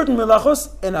certain melachos,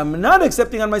 and I'm not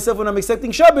accepting on myself when I'm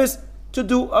accepting Shabbos to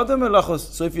do other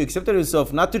melachos. So if you accept on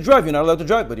yourself not to drive, you're not allowed to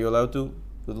drive, but you're allowed to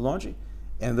do the laundry.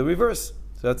 And the reverse.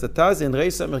 So that's the Taz in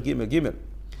Reish Samech Gimel Gimel.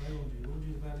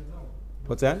 Laundry is a bad example.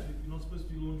 What's that? You're not supposed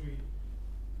to do laundry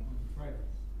on Friday,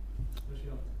 especially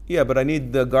after. Yeah, but I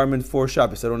need the garment for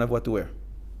Shabbos. I don't have what to wear.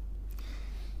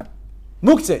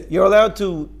 Muktzeh, you're allowed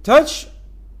to touch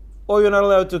or you're not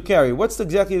allowed to carry. What's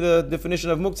exactly the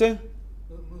definition of muktzeh?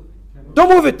 Don't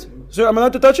move it. So I'm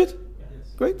allowed to touch it?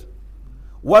 Yes. Great.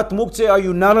 What muktzeh are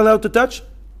you not allowed to touch?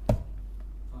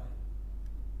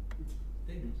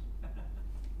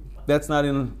 That's not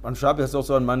on Shabbos, that's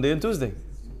also on Monday and Tuesday.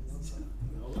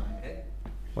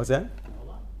 What's that?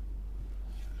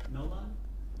 No line?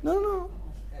 No.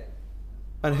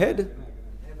 An head?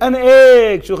 An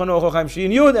egg. Shulchan Aruch Chaim Shin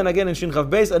Yud, and again in Shin Chav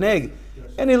Beis, an egg.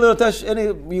 Any little touch, you're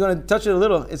going to touch it a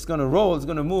little, it's going to roll, it's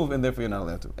going to move, and therefore you're not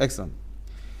allowed to. Excellent.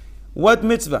 What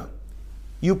mitzvah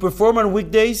you perform on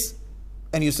weekdays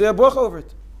and you say a bracha over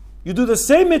it? You do the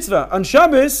same mitzvah on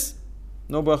Shabbos,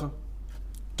 no bracha.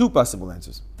 2 possible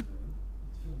answers.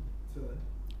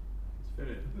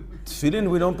 Tefillin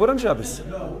we don't put on Shabbos.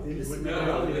 No, he doesn't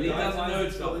know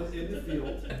Shabbos. In the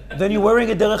field. Then you're wearing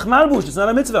a derech malbush, it's not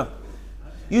a mitzvah.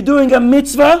 You're doing a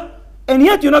mitzvah, and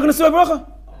yet you're not going to say a bracha.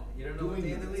 You don't know what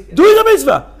day of the week is. Doing a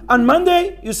mitzvah. On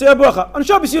Monday, you say a bracha. On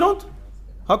Shabbos, you don't.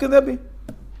 How can that be?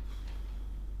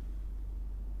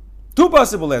 2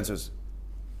 possible answers.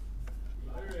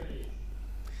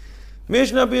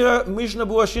 Mishnah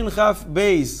Bura Shin Chaf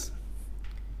Beis.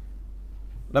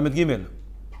 Lamed Gimel.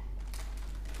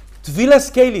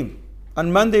 Tvilas Kelim. On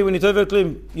Monday, when you tovel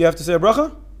klim, you have to say a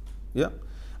bracha? Yeah.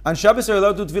 On Shabbos, are you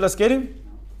allowed to do Tvilas Kelim?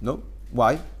 No.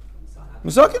 Why?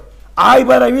 Misakin.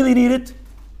 But I really need it.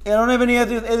 And I don't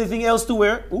have anything else to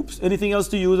wear. Anything else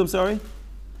to use, I'm sorry.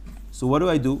 So what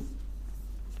do?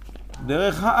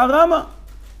 Derech ha'arama.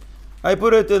 I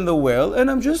put it in the well and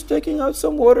I'm just taking out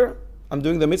some water. I'm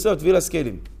doing the mitzvah of Tvilas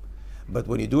Kelim. But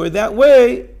when you do it that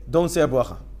way, don't say a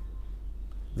bracha.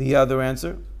 The other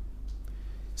answer.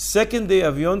 2nd day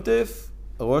of Yontif,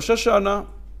 Rosh Hashanah,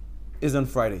 is on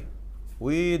Friday.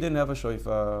 We didn't have a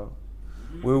shofar.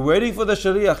 We're waiting for the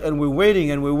shaliach, and we're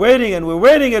waiting, and we're waiting, and we're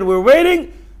waiting, and we're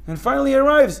waiting, and finally it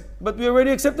arrives. But we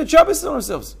already accepted Shabbos on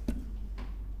ourselves.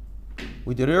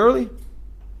 We did it early.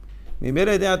 We made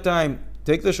it at that time.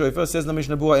 Take the shofar, says the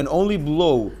Mishnah Bura, and only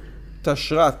blow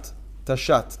tashat,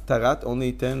 tarat,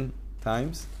 only 10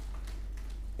 times.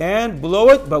 And blow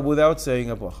it, but without saying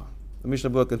a bracha. The Mishnah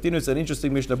Bura continues. It's an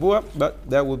interesting Mishnah Bura, but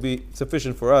that would be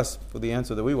sufficient for us, for the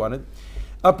answer that we wanted.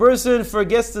 A person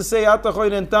forgets to say Atachoy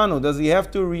Nentanu. Does he have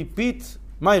to repeat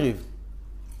Ma'ariv?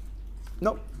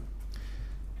 No.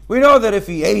 We know that if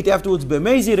he ate afterwards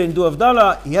B'meizir and do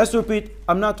Avdallah, he has to repeat.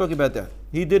 I'm not talking about that.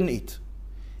 He didn't eat.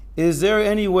 Is there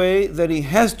any way that he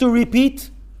has to repeat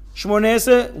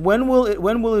Shmoneh? When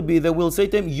will it be that we'll say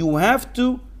to him, you have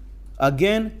to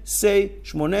again say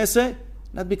Shmoneh,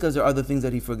 not because there are other things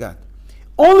that he forgot.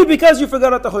 Only because you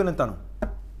forgot Atachoy Nentanu.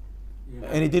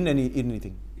 And he didn't eat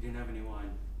anything. He didn't have any wine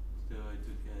to do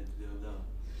Avdallah.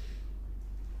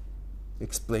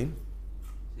 Explain.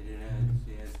 He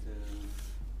has to,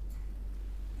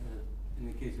 in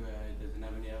the case where he doesn't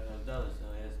have any Avdallah, so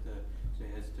he has to say.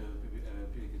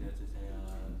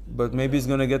 But maybe he's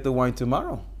going to get the wine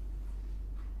tomorrow.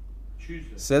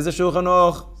 Tuesday. Says the Shulchan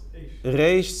Aruch,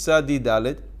 Reish Tzadi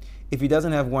Dalet, if he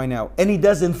doesn't have wine now, and he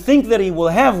doesn't think that he will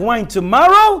have wine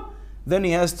tomorrow, then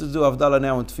he has to do Avdallah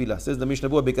now and Tefillah. Says the Mishnah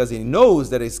Berurah, because he knows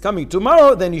that it's coming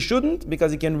tomorrow, then he shouldn't,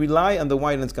 because he can rely on the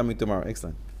wine that's coming tomorrow.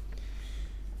 Excellent.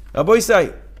 Rabbi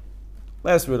Isai,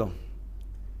 last riddle.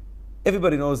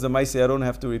 Everybody knows the Maaseh, I don't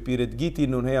have to repeat it. Giti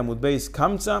Nun Hei Amud Beis,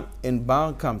 Kamtza and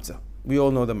Bar Kamtza. We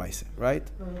all know the Maaseh, right?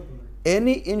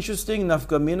 Any interesting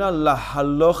nafkamina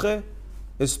lahaloche,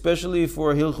 especially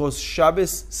for Hilchos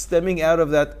Shabbos, stemming out of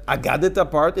that Agadita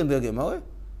part in the Gemara?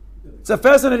 It's a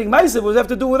fascinating Maaseh. What does it have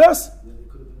to do with us? Yeah, they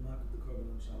could have been marked the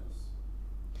korban on Shabbos.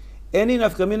 Any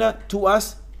nafkamina to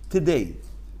us today?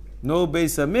 No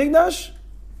Beis Hamikdash,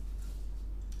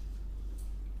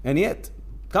 and yet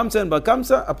Kamsa and Bar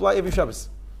Kamsa apply every Shabbos.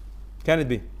 Can it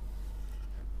be?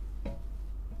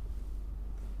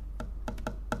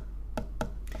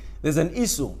 There's an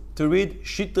issue to read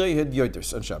Shitrei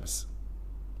Hedyotos on Shabbos.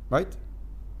 Right?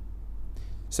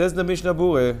 Says the Mishnah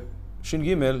Berurah, Shin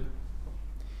Gimel,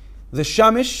 the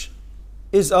Shamish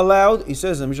is allowed, he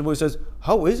says, the Mishnah Berurah says,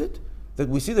 how is it that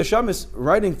we see the Shamish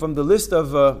writing from the list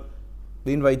of the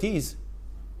invitees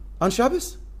on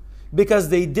Shabbos? Because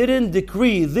they didn't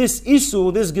decree this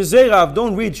issue, this gezerah of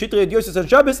don't read Shitrei Hedyotos on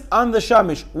Shabbos on the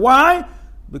Shamish. Why?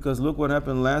 Because look what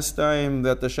happened last time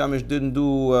that the Shamish didn't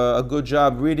do a good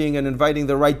job reading and inviting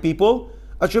the right people.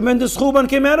 A tremendous churban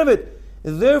came out of it.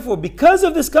 Therefore, because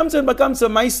of this Kamsa and Bakamsa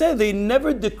Maaseh, they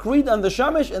never decreed on the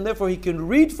Shamish, and therefore he can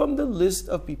read from the list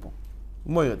of people.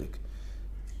 Moiradik.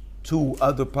 Two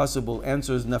other possible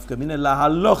answers, nafkamina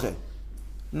lahaloche.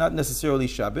 Not necessarily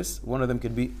Shabbos. One of them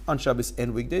can be on Shabbos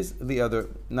and weekdays. The other,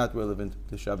 not relevant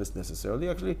to Shabbos necessarily.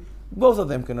 Actually, both of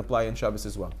them can apply on Shabbos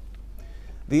as well.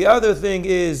 The other thing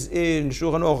is in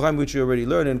Shulchan Aruch, which you already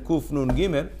learned, in Kuf Nun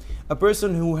Gimel, a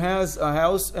person who has a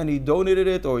house and he donated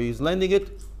it or he's lending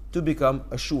it to become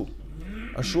a shul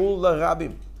la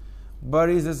Rabbim. But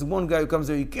he's this one guy who comes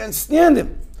there, you can't stand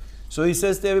him. So he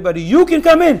says to everybody, you can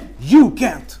come in, you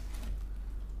can't.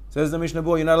 Says the Mishnah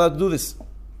Berurah, you're not allowed to do this.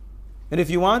 And if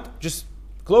you want, just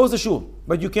close the shul.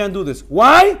 But you can't do this.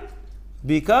 Why?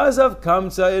 Because of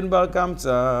Kamsa and Bar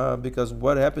Kamsa. Because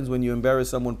what happens when you embarrass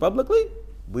someone publicly?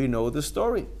 We know the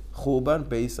story. Churban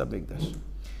Beis Hamikdash.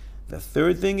 The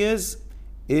third thing is,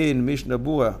 in Mishnah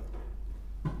Berurah,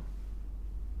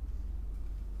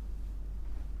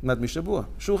 not Mishnah Berurah,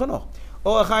 Shulchan Aruch.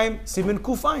 Or Chaim, Simin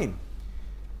Kufayin.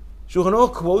 Shulchan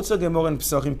Aruch quotes a Gemara in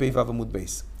Pesachim Peivav Amud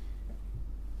Beis.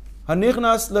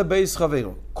 Hanichnas lebeis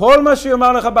chaveiro. Kol ma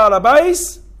sheyomar lecha ba'al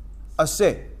habayis,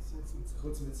 aseh.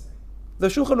 The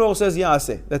Shulchan Aruch says, yeah,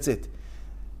 aseh. That's it.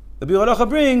 The Biur Halacha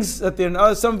brings that in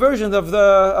some versions of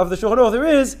the Shulchan Aruch there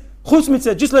is chutz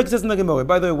mitzeh, just like it says in the Gemara.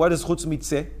 By the way, what is chutz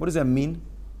mitzeh? What does that mean?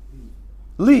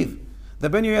 Leave. The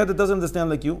Ben Yehoyada doesn't understand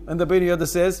like you, and the Ben Yehoyada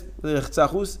says,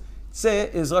 tzachus,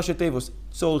 tzeh is rashi tevos,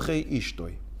 tzorchei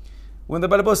ishtoi. When the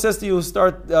Balabos says to you,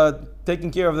 start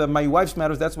taking care of my wife's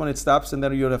matters, that's when it stops, and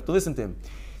then you don't have to listen to him.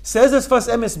 Says as Sfas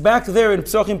Emes back there in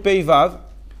Pesachim Pei Vav,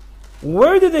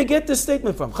 where did they get this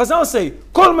statement from? Chazal say,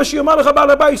 Kol ma sheyomar lecha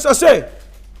ba'al habayis aseh,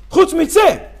 chutz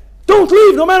mitzeh, don't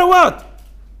leave no matter what.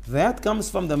 That comes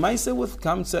from the Maaseh with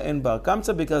Kamsa and Bar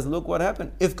Kamsa, because look what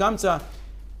happened. If Kamsa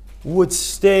would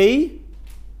stay,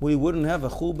 we wouldn't have a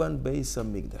Churban Beis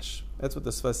Hamikdash. That's what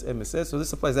the Sfas Emes says. So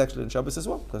this applies actually in Shabbos as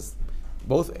well, because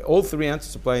all three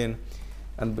answers apply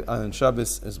in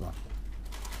Shabbos as well.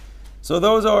 So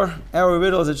those are our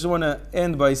riddles. I just want to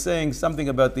end by saying something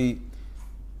about the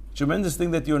tremendous thing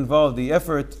that you're involved, the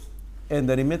effort, and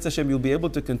that in Mitzvah Hashem you'll be able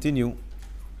to continue.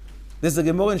 There's a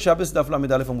Gemara in Shabbos Daf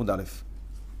Lamed Aleph Amud Aleph.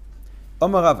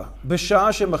 Omar Rava,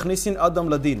 B'sha'a shemachnisin Adam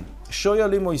ladin, shoya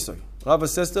li moisoy. Rava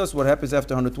says to us what happens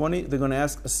after 120. They're going to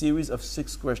ask a series of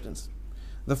 6 questions.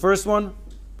 The first one,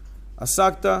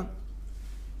 Asakta,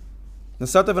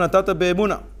 Nasata v'natata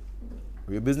be'emuna.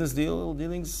 Are your business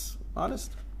dealings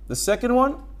honest? The second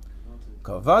one,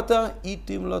 Kavata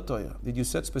itim latoya. Did you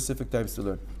set specific times to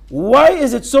learn? Why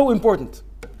is it so important?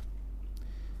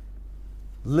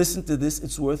 Listen to this,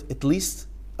 it's worth at least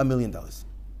 $1 million.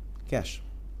 Cash.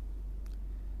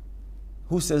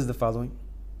 Who says the following?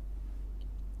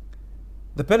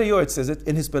 The Pele Yoetz says it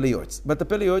in his Pele Yoetz. But the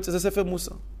Pele Yoetz is a Sefer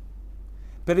Musa.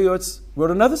 Pele Yoetz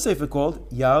wrote another Sefer called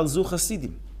Ya'alzu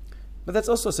Chasidim. But that's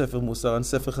also Sefer Musa and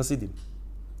Sefer Chasidim.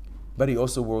 But he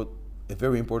also wrote a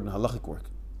very important halachic work.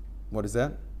 What is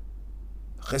that?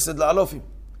 Chesed la'alofim.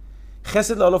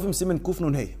 Chesed la'alofim simen kuf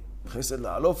nun hey. Chesed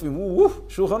la'alofim,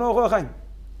 Shulchan Aruch Chaim.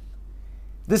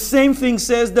 The same thing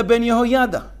says the Ben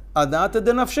Yehoyada. Adata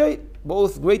de nafshei.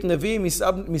 Both great Nevi'im,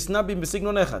 Misnabim,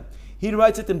 Besignon Echad. He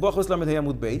writes it in Brachos Lamed Hey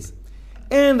Amud Beis.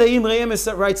 And the Imre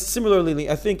Emes writes similarly,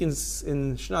 I think in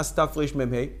Shnas Tafresh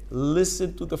Memhei,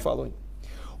 listen to the following.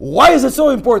 Why is it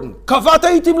so important?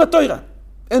 Kavata itim latoira.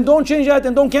 And don't change that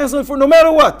and don't cancel it for no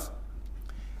matter what.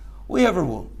 We have a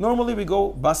rule. Normally we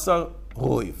go basar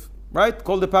roiv, right?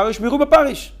 Call the parish miruba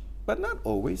parish. But not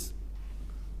always.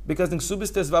 Because in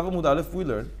Ksubis Tesvav Amud Aleph we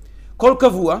learn, kol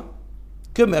kavua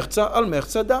kemerza al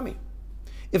merza dami.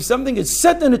 If something is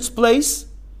set in its place,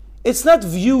 it's not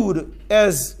viewed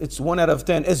as it's 1 out of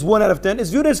 10, as 1 out of 10.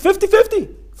 It's viewed as 50-50,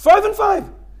 5 and 5,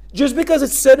 just because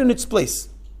it's set in its place.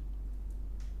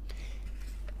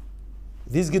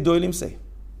 These Gedolim say,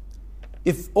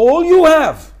 if all you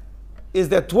have is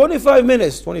that 25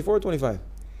 minutes, 24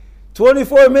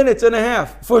 minutes and a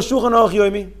half for Shulchan Aruch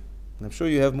Yomi, and I'm sure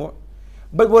you have more,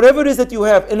 but whatever it is that you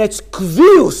have, and it's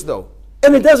kvius though,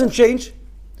 and it doesn't change,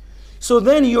 so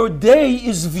then your day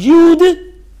is viewed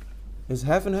is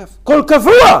half and half. Kol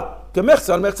kavua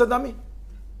kemerza al merza dami.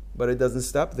 But it doesn't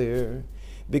stop there,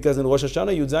 because in Rosh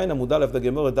Hashanah Yud Zayin Amud Aleph the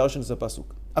Gemara darshan is a pasuk.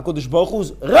 HaKadosh Baruch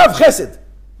Hu's Rav Chesed.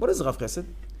 What is Rav Chesed?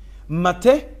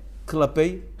 Mateh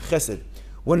klapei Chesed.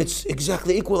 When it's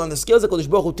exactly equal on the scales, HaKadosh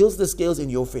Baruch Hu tilts the scales in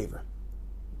your favor.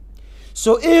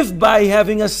 So if by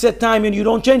having a set time and you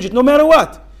don't change it, no matter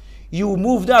what, you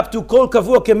moved up to Kol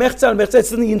kavua kemerza al merza,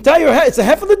 it's in the entire it's a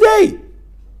half of the day.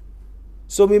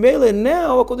 So Mimele,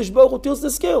 now HaKadosh Baruch Hu tilts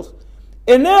the scales.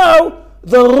 And now,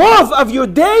 the rov of your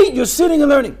day, you're sitting and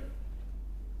learning.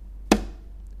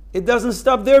 It doesn't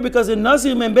stop there, because in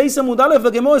Nazir Membeis Amud Aleph,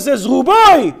 the Gemara says,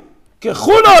 Rubai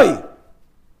kechunoi.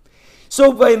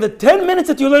 So by the 10 minutes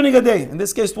that you're learning a day, in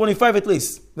this case 25 at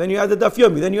least, then you add the Daf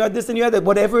Yomi, then you add this, then you add that,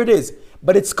 whatever it is.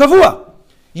 But it's kavua.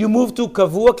 You move to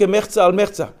kavua kemerza al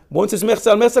merza. Once it's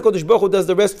merza al merza, HaKadosh Baruch Hu does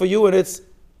the rest for you, and it's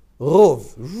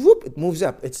rov. It moves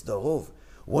up. It's the rov.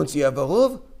 Once you have a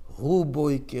rov,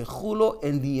 ruboy kechulo,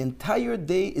 and the entire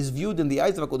day is viewed in the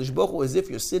eyes of HaKadosh Baruch Hu as if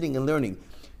you're sitting and learning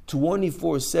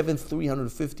 24/7,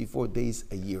 354 days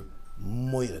a year.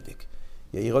 Moiradik.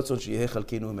 You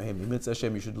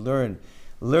should learn,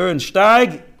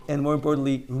 steig, and more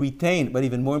importantly, retain, but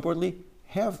even more importantly,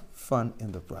 have fun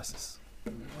in the process.